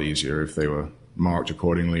a lot easier if they were marked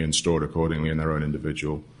accordingly and stored accordingly in their own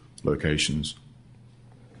individual locations.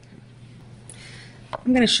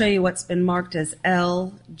 I'm going to show you what's been marked as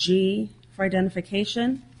LG for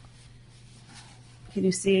identification. Can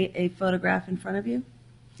you see a photograph in front of you?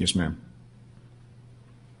 Yes, ma'am.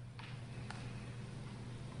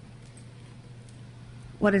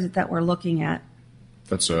 What is it that we're looking at?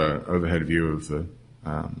 That's an overhead view of the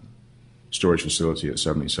storage facility at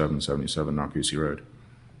 7777 Narcoossee Road.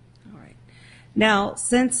 All right. Now,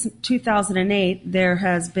 since 2008, there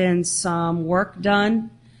has been some work done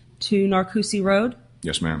to Narcoossee Road?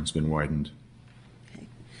 Yes, ma'am. It's been widened. Okay.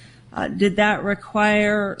 Did that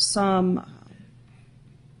require some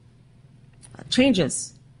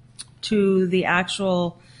changes to the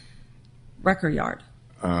actual record yard?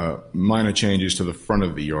 Minor changes to the front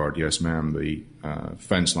of the yard, yes, ma'am. The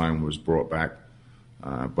fence line was brought back,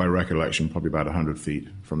 by recollection, probably about 100 feet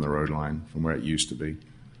from the road line, from where it used to be.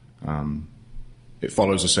 It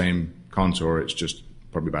follows the same contour. It's just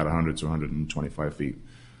probably about 100 to 125 feet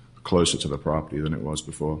closer to the property than it was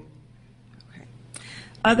before. Okay.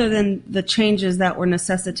 Other than the changes that were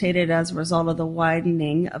necessitated as a result of the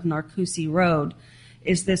widening of Narcoossee Road,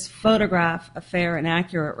 is this photograph a fair and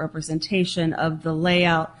accurate representation of the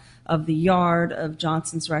layout of the yard of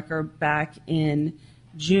Johnson's Wrecker back in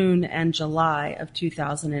June and July of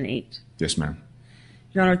 2008? Yes, ma'am.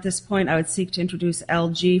 Your Honor, at this point, I would seek to introduce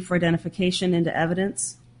LG for identification into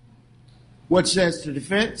evidence. What says the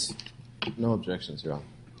defense? No objections, Your Honor.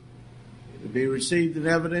 To be received in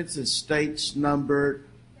evidence is states number.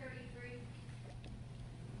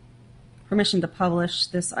 Permission to publish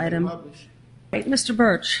this item. Publish. Right, Mr.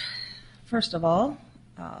 Birch, first of all,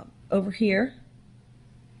 over here,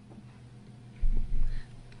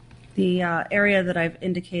 the area that I've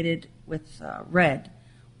indicated with red,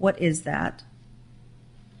 what is that?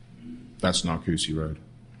 That's Narcoossee Road.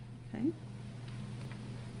 Okay.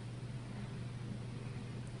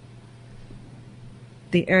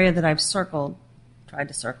 The area that I've circled, tried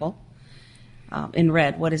to circle, in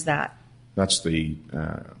red, what is that? That's the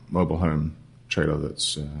mobile home trailer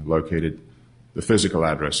that's located. The physical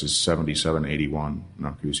address is 7781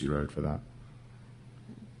 Narcoossee Road for that.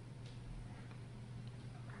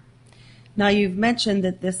 Now, you've mentioned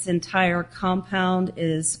that this entire compound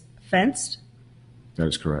is fenced. That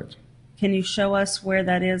is correct. Can you show us where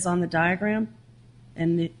that is on the diagram?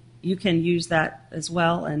 And you can use that as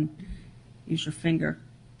well and use your finger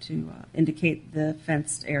to indicate the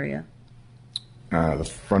fenced area. The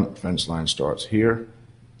front fence line starts here,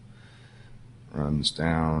 runs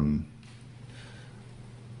down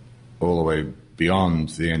all the way beyond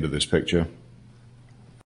the end of this picture,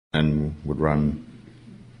 and would run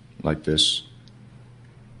like this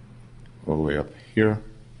all the way up here,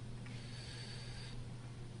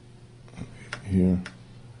 here,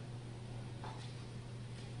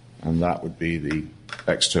 and that would be the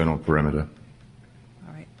external perimeter.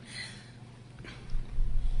 All right.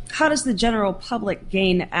 How does the general public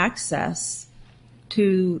gain access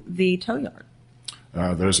to the tow yard?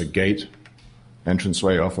 There's a gate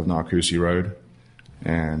entranceway off of Narcoossee Road,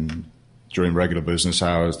 and during regular business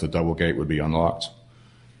hours, the double gate would be unlocked.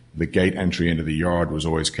 The gate entry into the yard was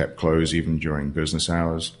always kept closed, even during business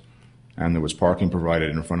hours, and there was parking provided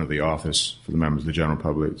in front of the office for the members of the general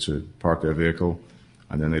public to park their vehicle,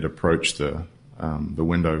 and then they'd approach the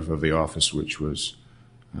window of the office, which was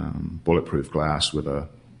bulletproof glass with a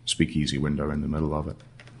speakeasy window in the middle of it.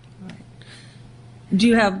 Do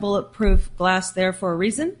you have bulletproof glass there for a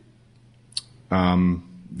reason?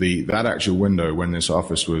 That actual window, when this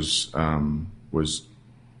office was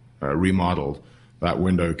remodeled, that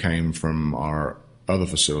window came from our other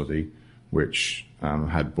facility, which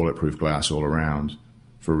had bulletproof glass all around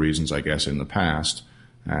for reasons, I guess, in the past.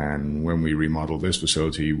 And when we remodeled this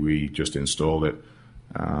facility, we just installed it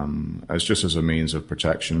as a means of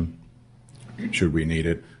protection, should we need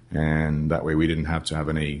it. And that way we didn't have to have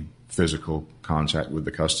any physical contact with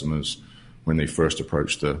the customers when they first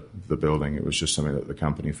approached the building. It was just something that the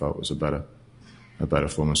company felt was a better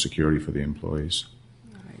form of security for the employees.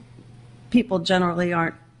 People generally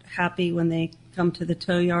aren't happy when they come to the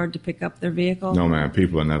tow yard to pick up their vehicle? No, ma'am.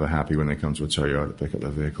 People are never happy when they come to a tow yard to pick up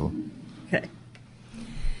their vehicle. Okay.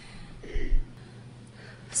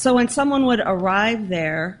 So when someone would arrive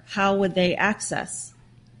there, how would they access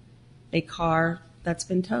a car that's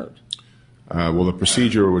been towed? Well, the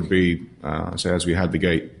procedure would be, say, as we had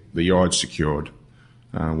the yard secured,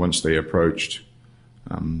 once they approached,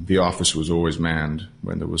 the office was always manned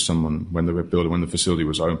when there was someone, when the facility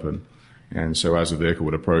was open. And so as the vehicle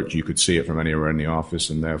would approach, you could see it from anywhere in the office,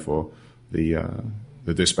 and therefore the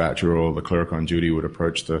dispatcher or the clerk on duty would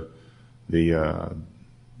approach the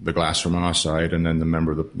glass from our side, and then the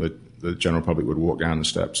member of the general public would walk down the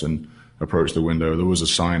steps and approach the window. There was a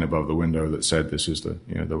sign above the window that said, "This is the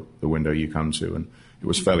window you come to," and it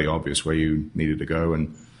was fairly obvious where you needed to go.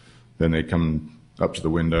 And then they'd come up to the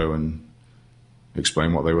window and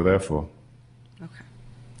explain what they were there for. Okay.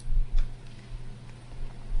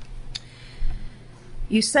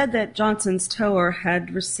 You said that Johnson's Tower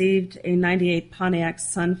had received a 98 Pontiac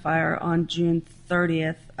Sunfire on June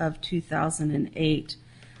 30th of 2008.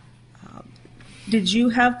 Did you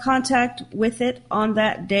have contact with it on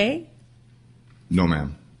that day? No,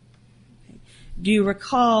 ma'am. Do you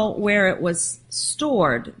recall where it was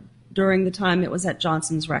stored during the time it was at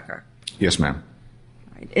Johnson's Wrecker? Yes, ma'am.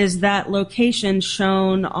 Right. Is that location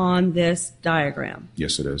shown on this diagram?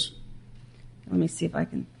 Yes, it is. Let me see if I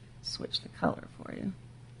can switch the color for you.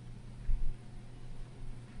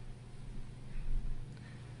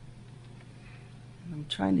 I'm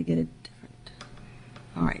trying to get it different.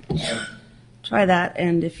 All right. Try that,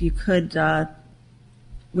 and if you could,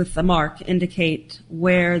 with the mark, indicate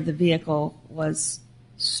where the vehicle was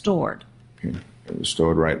stored. Okay. It was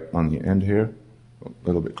stored right on the end here, a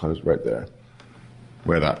little bit close, right there,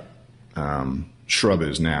 where that shrub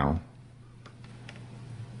is now.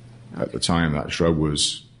 At the time, that shrub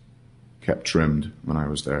was kept trimmed when I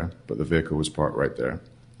was there, but the vehicle was parked right there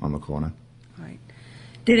on the corner. All right.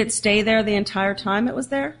 Did it stay there the entire time it was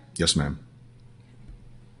there? Yes, ma'am.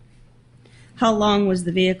 How long was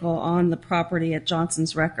the vehicle on the property at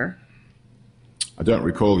Johnson's Wrecker? I don't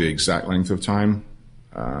recall the exact length of time.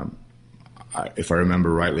 If I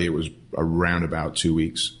remember rightly, it was around about 2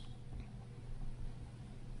 weeks.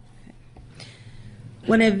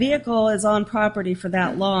 When a vehicle is on property for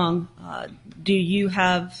that long, do you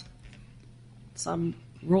have some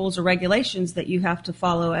rules or regulations that you have to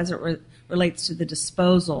follow as it relates to the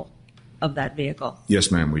disposal of that vehicle?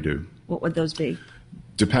 Yes, ma'am, we do. What would those be?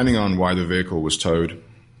 Depending on why the vehicle was towed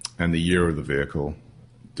and the year of the vehicle,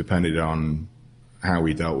 depended on how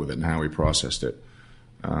we dealt with it and how we processed it.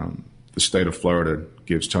 The state of Florida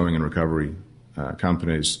gives towing and recovery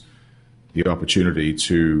companies the opportunity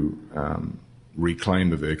to reclaim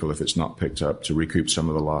the vehicle if it's not picked up, to recoup some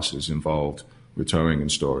of the losses involved with towing and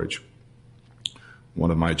storage. One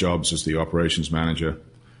of my jobs as the operations manager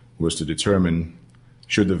was to determine,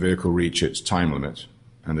 should the vehicle reach its time limit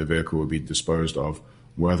and the vehicle would be disposed of,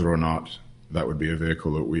 whether or not that would be a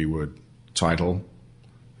vehicle that we would title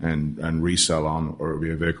and resell on, or it would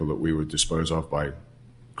be a vehicle that we would dispose of by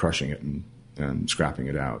crushing it and scrapping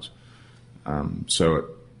it out. So at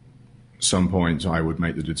some point I would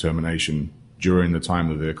make the determination during the time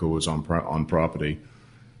the vehicle was on property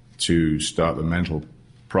to start the mental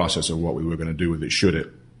process of what we were going to do with it should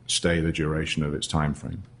it stay the duration of its time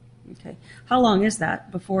frame. Okay. How long is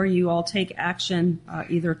that before you all take action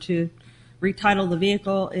either to retitle the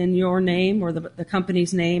vehicle in your name or the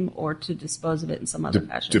company's name, or to dispose of it in some other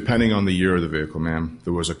fashion? Depending on the year of the vehicle, ma'am.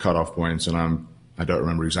 There was a cutoff point, and I don't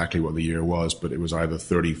remember exactly what the year was, but it was either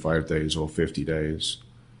 35 days or 50 days.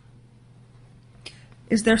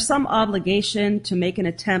 Is there some obligation to make an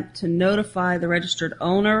attempt to notify the registered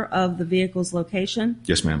owner of the vehicle's location?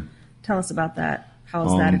 Yes, ma'am. Tell us about that. How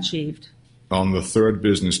is that achieved? On the third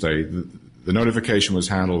business day, the notification was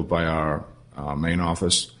handled by our main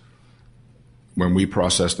office. When we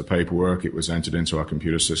processed the paperwork, it was entered into our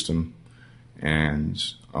computer system. And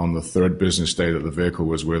on the third business day that the vehicle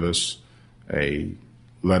was with us, a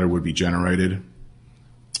letter would be generated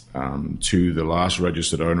to the last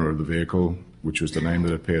registered owner of the vehicle, which was the name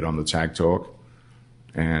that appeared on the tag talk.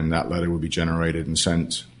 And that letter would be generated and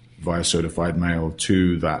sent via certified mail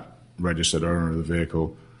to that registered owner of the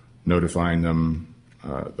vehicle, notifying them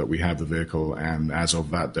that we have the vehicle, and as of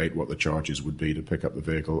that date, what the charges would be to pick up the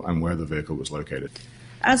vehicle and where the vehicle was located.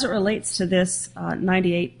 As it relates to this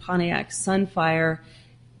 98 Pontiac Sunfire,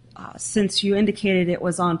 since you indicated it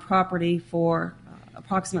was on property for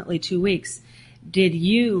approximately 2 weeks, did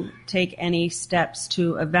you take any steps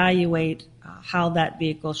to evaluate how that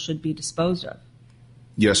vehicle should be disposed of?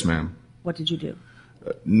 Yes, ma'am. What did you do?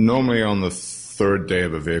 Normally on the third day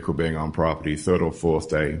of a vehicle being on property, third or fourth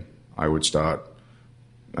day, I would start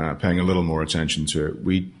paying a little more attention to it.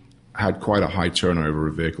 We had quite a high turnover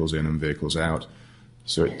of vehicles in and vehicles out,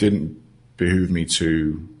 so it didn't behoove me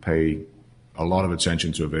to pay a lot of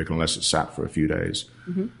attention to a vehicle unless it sat for a few days.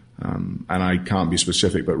 Mm-hmm. And I can't be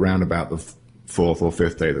specific, but round about the fourth or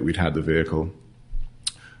fifth day that we'd had the vehicle,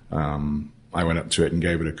 I went up to it and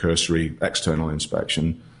gave it a cursory external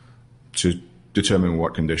inspection to determine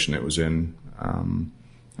what condition it was in,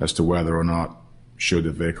 as to whether or not, should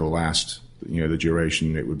the vehicle last the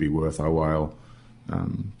duration, it would be worth our while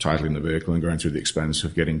titling the vehicle and going through the expense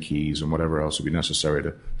of getting keys and whatever else would be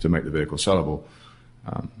necessary to make the vehicle sellable.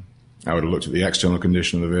 I would have looked at the external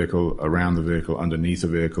condition of the vehicle, around the vehicle, underneath the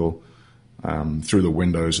vehicle, through the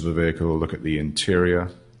windows of the vehicle, look at the interior.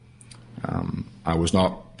 I was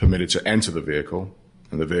not permitted to enter the vehicle,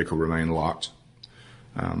 and the vehicle remained locked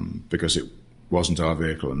because it wasn't our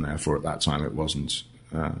vehicle, and therefore at that time it wasn't.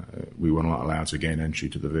 We were not allowed to gain entry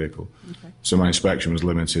to the vehicle. Okay. So my inspection was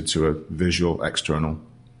limited to a visual external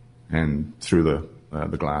and through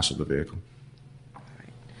the glass of the vehicle. All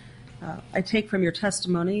right. I take from your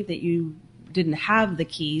testimony that you didn't have the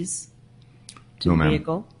keys to the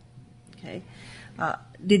vehicle. Okay.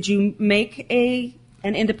 Did you make an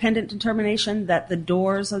independent determination that the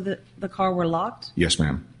doors of the car were locked? Yes,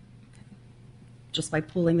 ma'am. Just by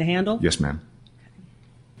pulling the handle? Yes, ma'am.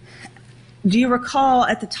 Do you recall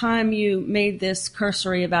at the time you made this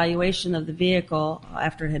cursory evaluation of the vehicle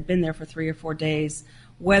after it had been there for 3 or 4 days,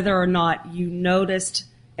 whether or not you noticed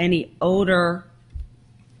any odor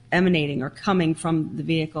emanating or coming from the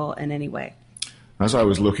vehicle in any way? As I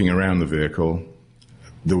was looking around the vehicle,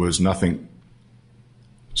 there was nothing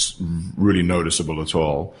really noticeable at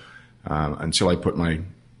all until I put my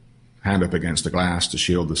hand up against the glass to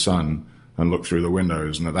shield the sun and look through the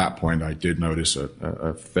windows. And at that point, I did notice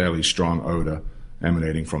a fairly strong odor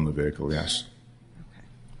emanating from the vehicle, yes.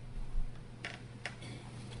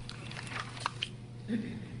 Okay.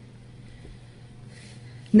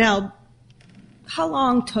 Now, how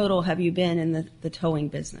long total have you been in the towing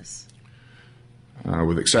business?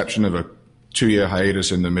 With the exception of a 2-year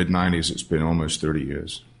hiatus in the mid-'90s, it's been almost 30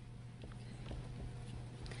 years.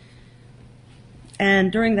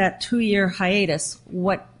 And during that 2-year hiatus,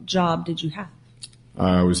 what job did you have?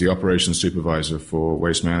 I was the operations supervisor for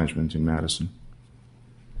Waste Management in Madison.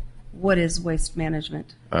 What is Waste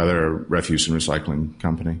Management? They're a refuse and recycling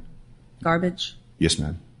company. Garbage? Yes,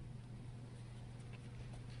 ma'am.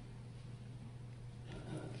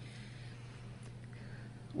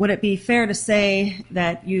 Would it be fair to say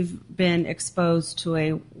that you've been exposed to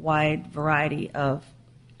a wide variety of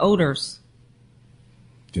odors?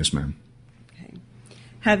 Yes, ma'am. Okay.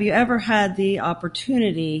 Have you ever had the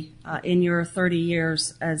opportunity in your 30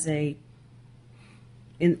 years as in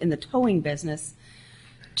the towing business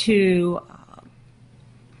to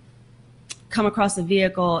come across a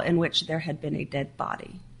vehicle in which there had been a dead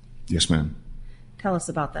body? Yes, ma'am. Tell us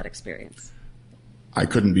about that experience. I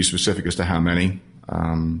couldn't be specific as to how many.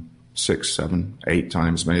 6, 7, 8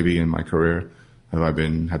 times maybe in my career have I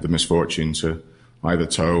had the misfortune to either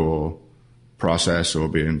tow or process or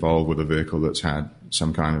be involved with a vehicle that's had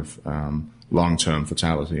some kind of long-term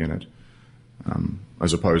fatality in it,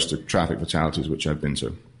 as opposed to traffic fatalities, which I've been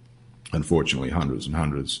to, unfortunately, hundreds and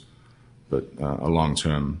hundreds. But a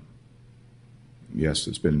long-term, yes,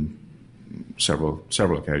 it's been several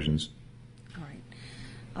occasions. All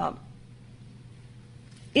right.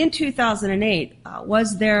 In 2008,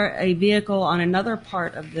 was there a vehicle on another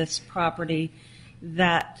part of this property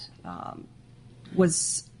that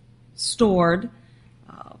was stored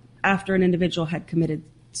after an individual had committed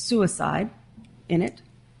suicide in it?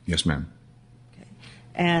 Yes, ma'am. Okay.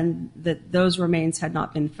 And that those remains had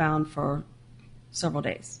not been found for several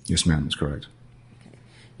days? Yes, ma'am, that's correct. Okay.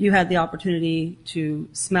 You had the opportunity to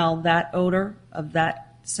smell that odor of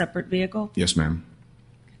that separate vehicle? Yes, ma'am.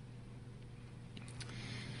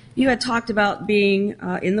 You had talked about being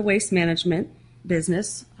in the waste management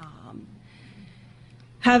business.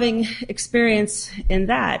 Having experience in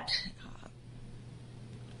that,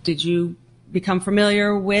 did you become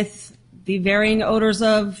familiar with the varying odors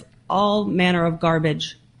of all manner of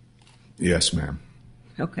garbage? Yes, ma'am.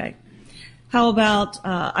 Okay. How about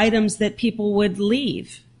items that people would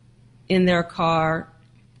leave in their car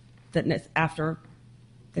that after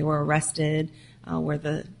they were arrested, where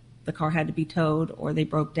the car had to be towed or they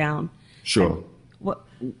broke down? Sure.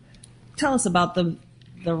 Tell us about the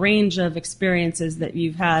range of experiences that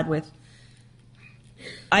you've had with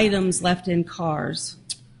items left in cars.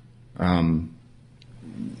 Towing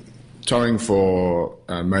for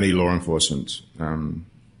many law enforcement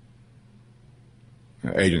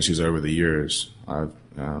agencies over the years. I've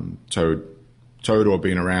towed or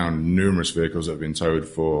been around numerous vehicles that have been towed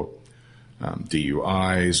for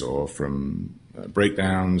DUIs or from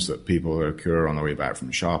breakdowns that people occur on their way back from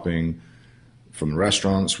shopping, from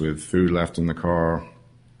restaurants with food left in the car.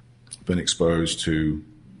 Been exposed to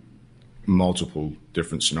multiple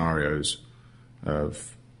different scenarios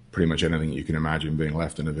of pretty much anything you can imagine being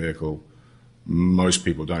left in a vehicle. Most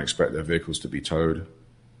people don't expect their vehicles to be towed,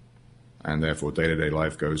 and therefore day-to-day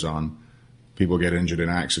life goes on. People get injured in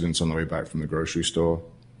accidents on the way back from the grocery store,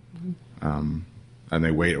 and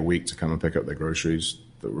they wait a week to come and pick up their groceries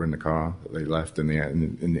that were in the car that they left in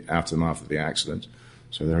the aftermath of the accident.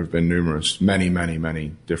 So there have been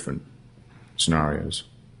many different scenarios.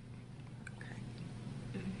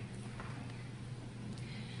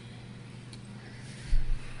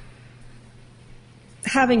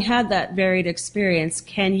 Having had that varied experience,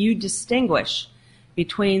 can you distinguish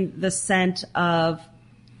between the scent of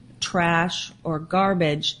trash or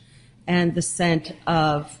garbage and the scent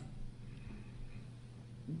of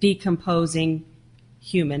decomposing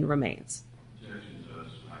human remains?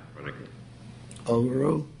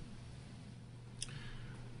 Overall,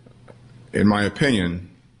 in my opinion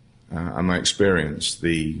and my experience,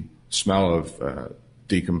 the smell of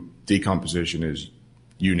decomposition is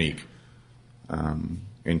unique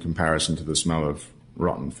in comparison to the smell of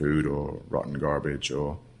rotten food or rotten garbage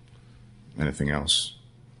or anything else.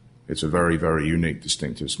 it's a very, very unique,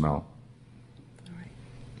 distinctive smell. All right.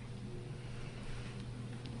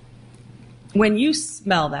 When you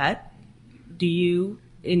smell that, do you,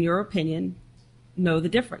 in your opinion, know the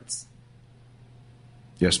difference?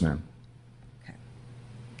 Yes, ma'am. Okay.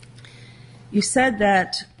 You said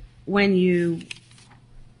that when you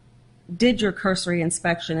did your cursory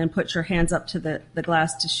inspection and put your hands up to the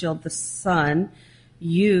glass to shield the sun,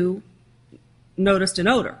 you noticed an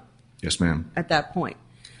odor. Yes, ma'am. At that point.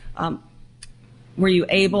 Were you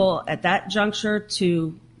able at that juncture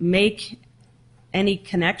to make any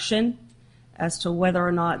connection as to whether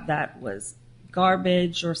or not that was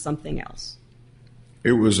garbage or something else?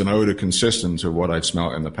 It was an odor consistent to what I've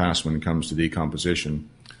smelt in the past when it comes to decomposition.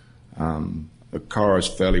 The car is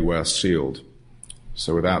fairly well sealed,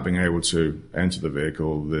 so without being able to enter the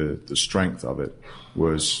vehicle, the strength of it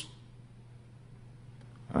was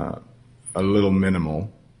a little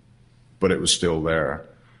minimal, but it was still there.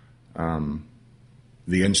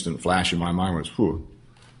 The instant flash in my mind was, whew,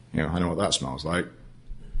 I know what that smells like.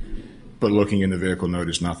 But looking in the vehicle,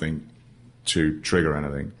 noticed nothing to trigger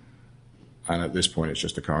anything. And at this point, it's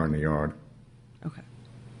just a car in the yard. Okay.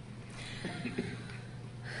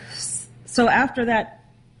 So after that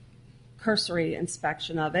cursory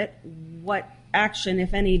inspection of it, what action,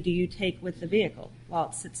 if any, do you take with the vehicle while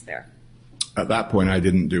it sits there? At that point, I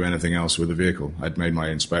didn't do anything else with the vehicle. I'd made my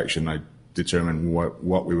inspection. I determined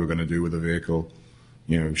what we were going to do with the vehicle.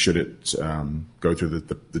 Should it go through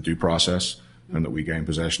the due process and that we gain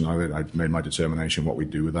possession of it. I'd made my determination what we'd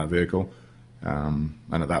do with that vehicle. And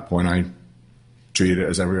at that point, I treated it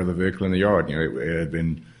as every other vehicle in the yard. It had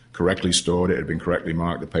been correctly stored. It had been correctly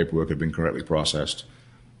marked. The paperwork had been correctly processed.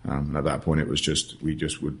 And at that point, it was we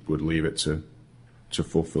would leave it to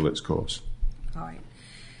fulfill its course. All right.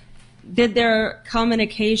 Did there come an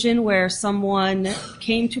occasion where someone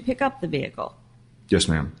came to pick up the vehicle? Yes,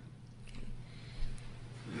 ma'am.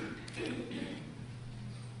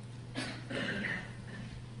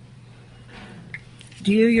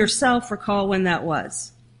 Do you yourself recall when that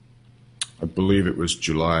was? I believe it was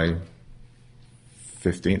July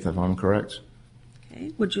 15th, if I'm correct.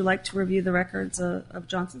 Okay. Would you like to review the records of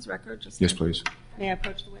Johnson's record? Yes, please. May I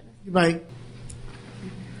approach the witness? You may.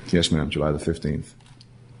 Yes, ma'am, July the 15th.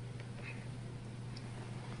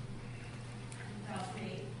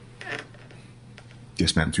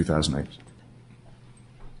 Yes, ma'am, 2008.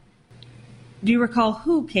 Do you recall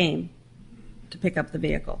who came to pick up the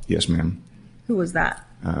vehicle? Yes, ma'am. Who was that?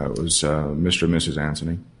 It was Mr. and Mrs.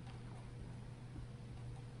 Anthony.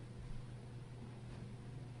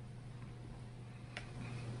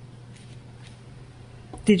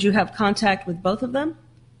 Did you have contact with both of them?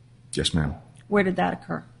 Yes, ma'am. Where did that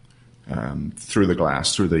occur? Through the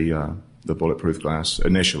glass, through the bulletproof glass,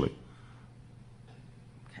 initially.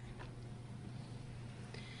 Okay.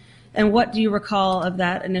 And what do you recall of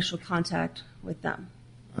that initial contact with them?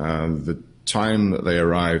 The time that they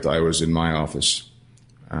arrived, I was in my office,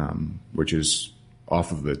 which is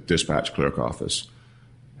off of the dispatch clerk office.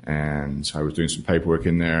 And I was doing some paperwork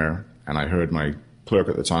in there, and I heard my clerk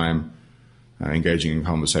at the time engaging in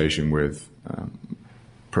conversation with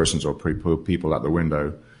persons or people at the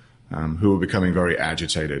window who were becoming very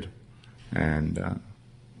agitated. And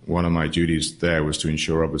one of my duties there was to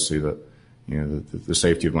ensure, obviously, that the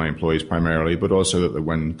safety of my employees primarily, but also that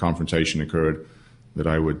when confrontation occurred, that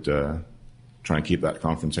I would try and keep that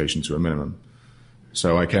confrontation to a minimum.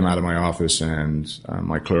 So I came out of my office, and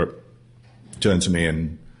my clerk turned to me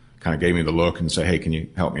and kind of gave me the look and said, "Hey, can you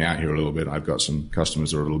help me out here a little bit? I've got some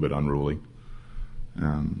customers that are a little bit unruly."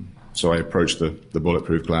 So I approached the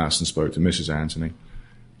bulletproof glass and spoke to Mrs. Anthony,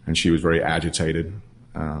 and she was very agitated,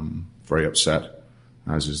 very upset,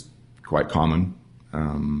 as is quite common.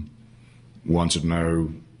 Wanted to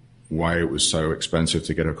know why it was so expensive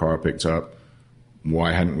to get her car picked up.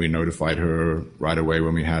 Why hadn't we notified her right away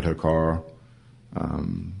when we had her car?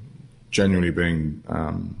 Genuinely being,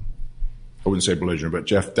 I wouldn't say belligerent, but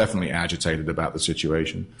definitely agitated about the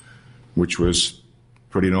situation, which was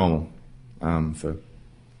pretty normal.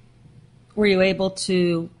 Were you able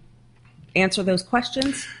to answer those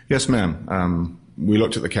questions? Yes, ma'am. We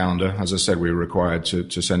looked at the calendar. As I said, we were required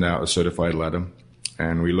to send out a certified letter,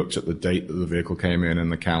 and we looked at the date that the vehicle came in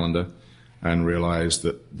the calendar and realized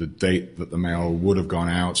that the date that the mail would have gone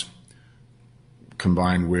out,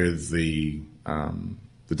 combined with the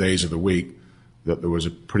days of the week, that there was a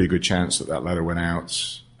pretty good chance that that letter went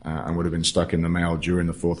out and would have been stuck in the mail during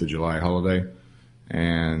the 4th of July holiday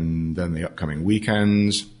and then the upcoming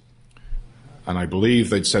weekends. And I believe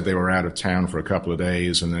they'd said they were out of town for a couple of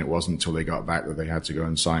days, and then it wasn't until they got back that they had to go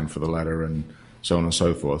and sign for the letter and so on and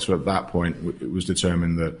so forth. So at that point, it was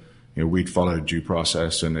determined that we'd followed due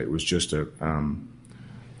process, and it was just a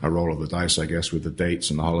roll of the dice, I guess, with the dates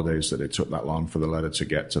and the holidays that it took that long for the letter to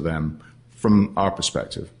get to them from our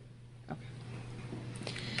perspective.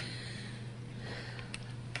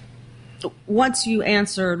 Once you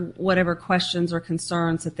answered whatever questions or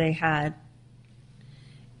concerns that they had,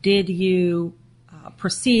 did you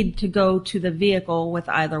proceed to go to the vehicle with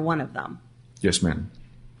either one of them? Yes, ma'am.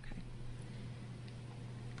 Okay.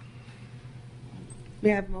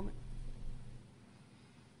 May I have a moment?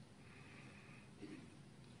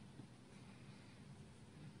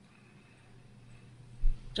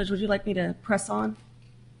 Judge, would you like me to press on?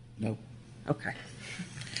 No. Okay.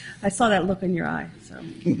 I saw that look in your eye, so.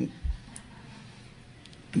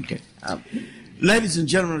 Okay. Ladies and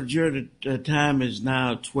gentlemen, the jury, the time is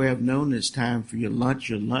now 12 noon. It's time for your lunch.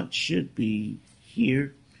 Your lunch should be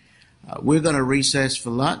here. We're going to recess for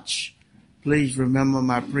lunch. Please remember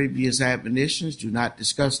my previous admonitions. Do not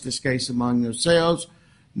discuss this case among yourselves,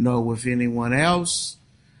 nor with anyone else.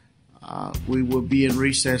 We will be in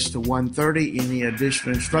recess to 1:30. Any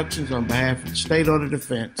additional instructions on behalf of the state or the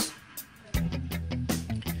defense?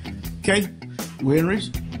 Okay, we're in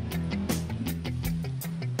recess.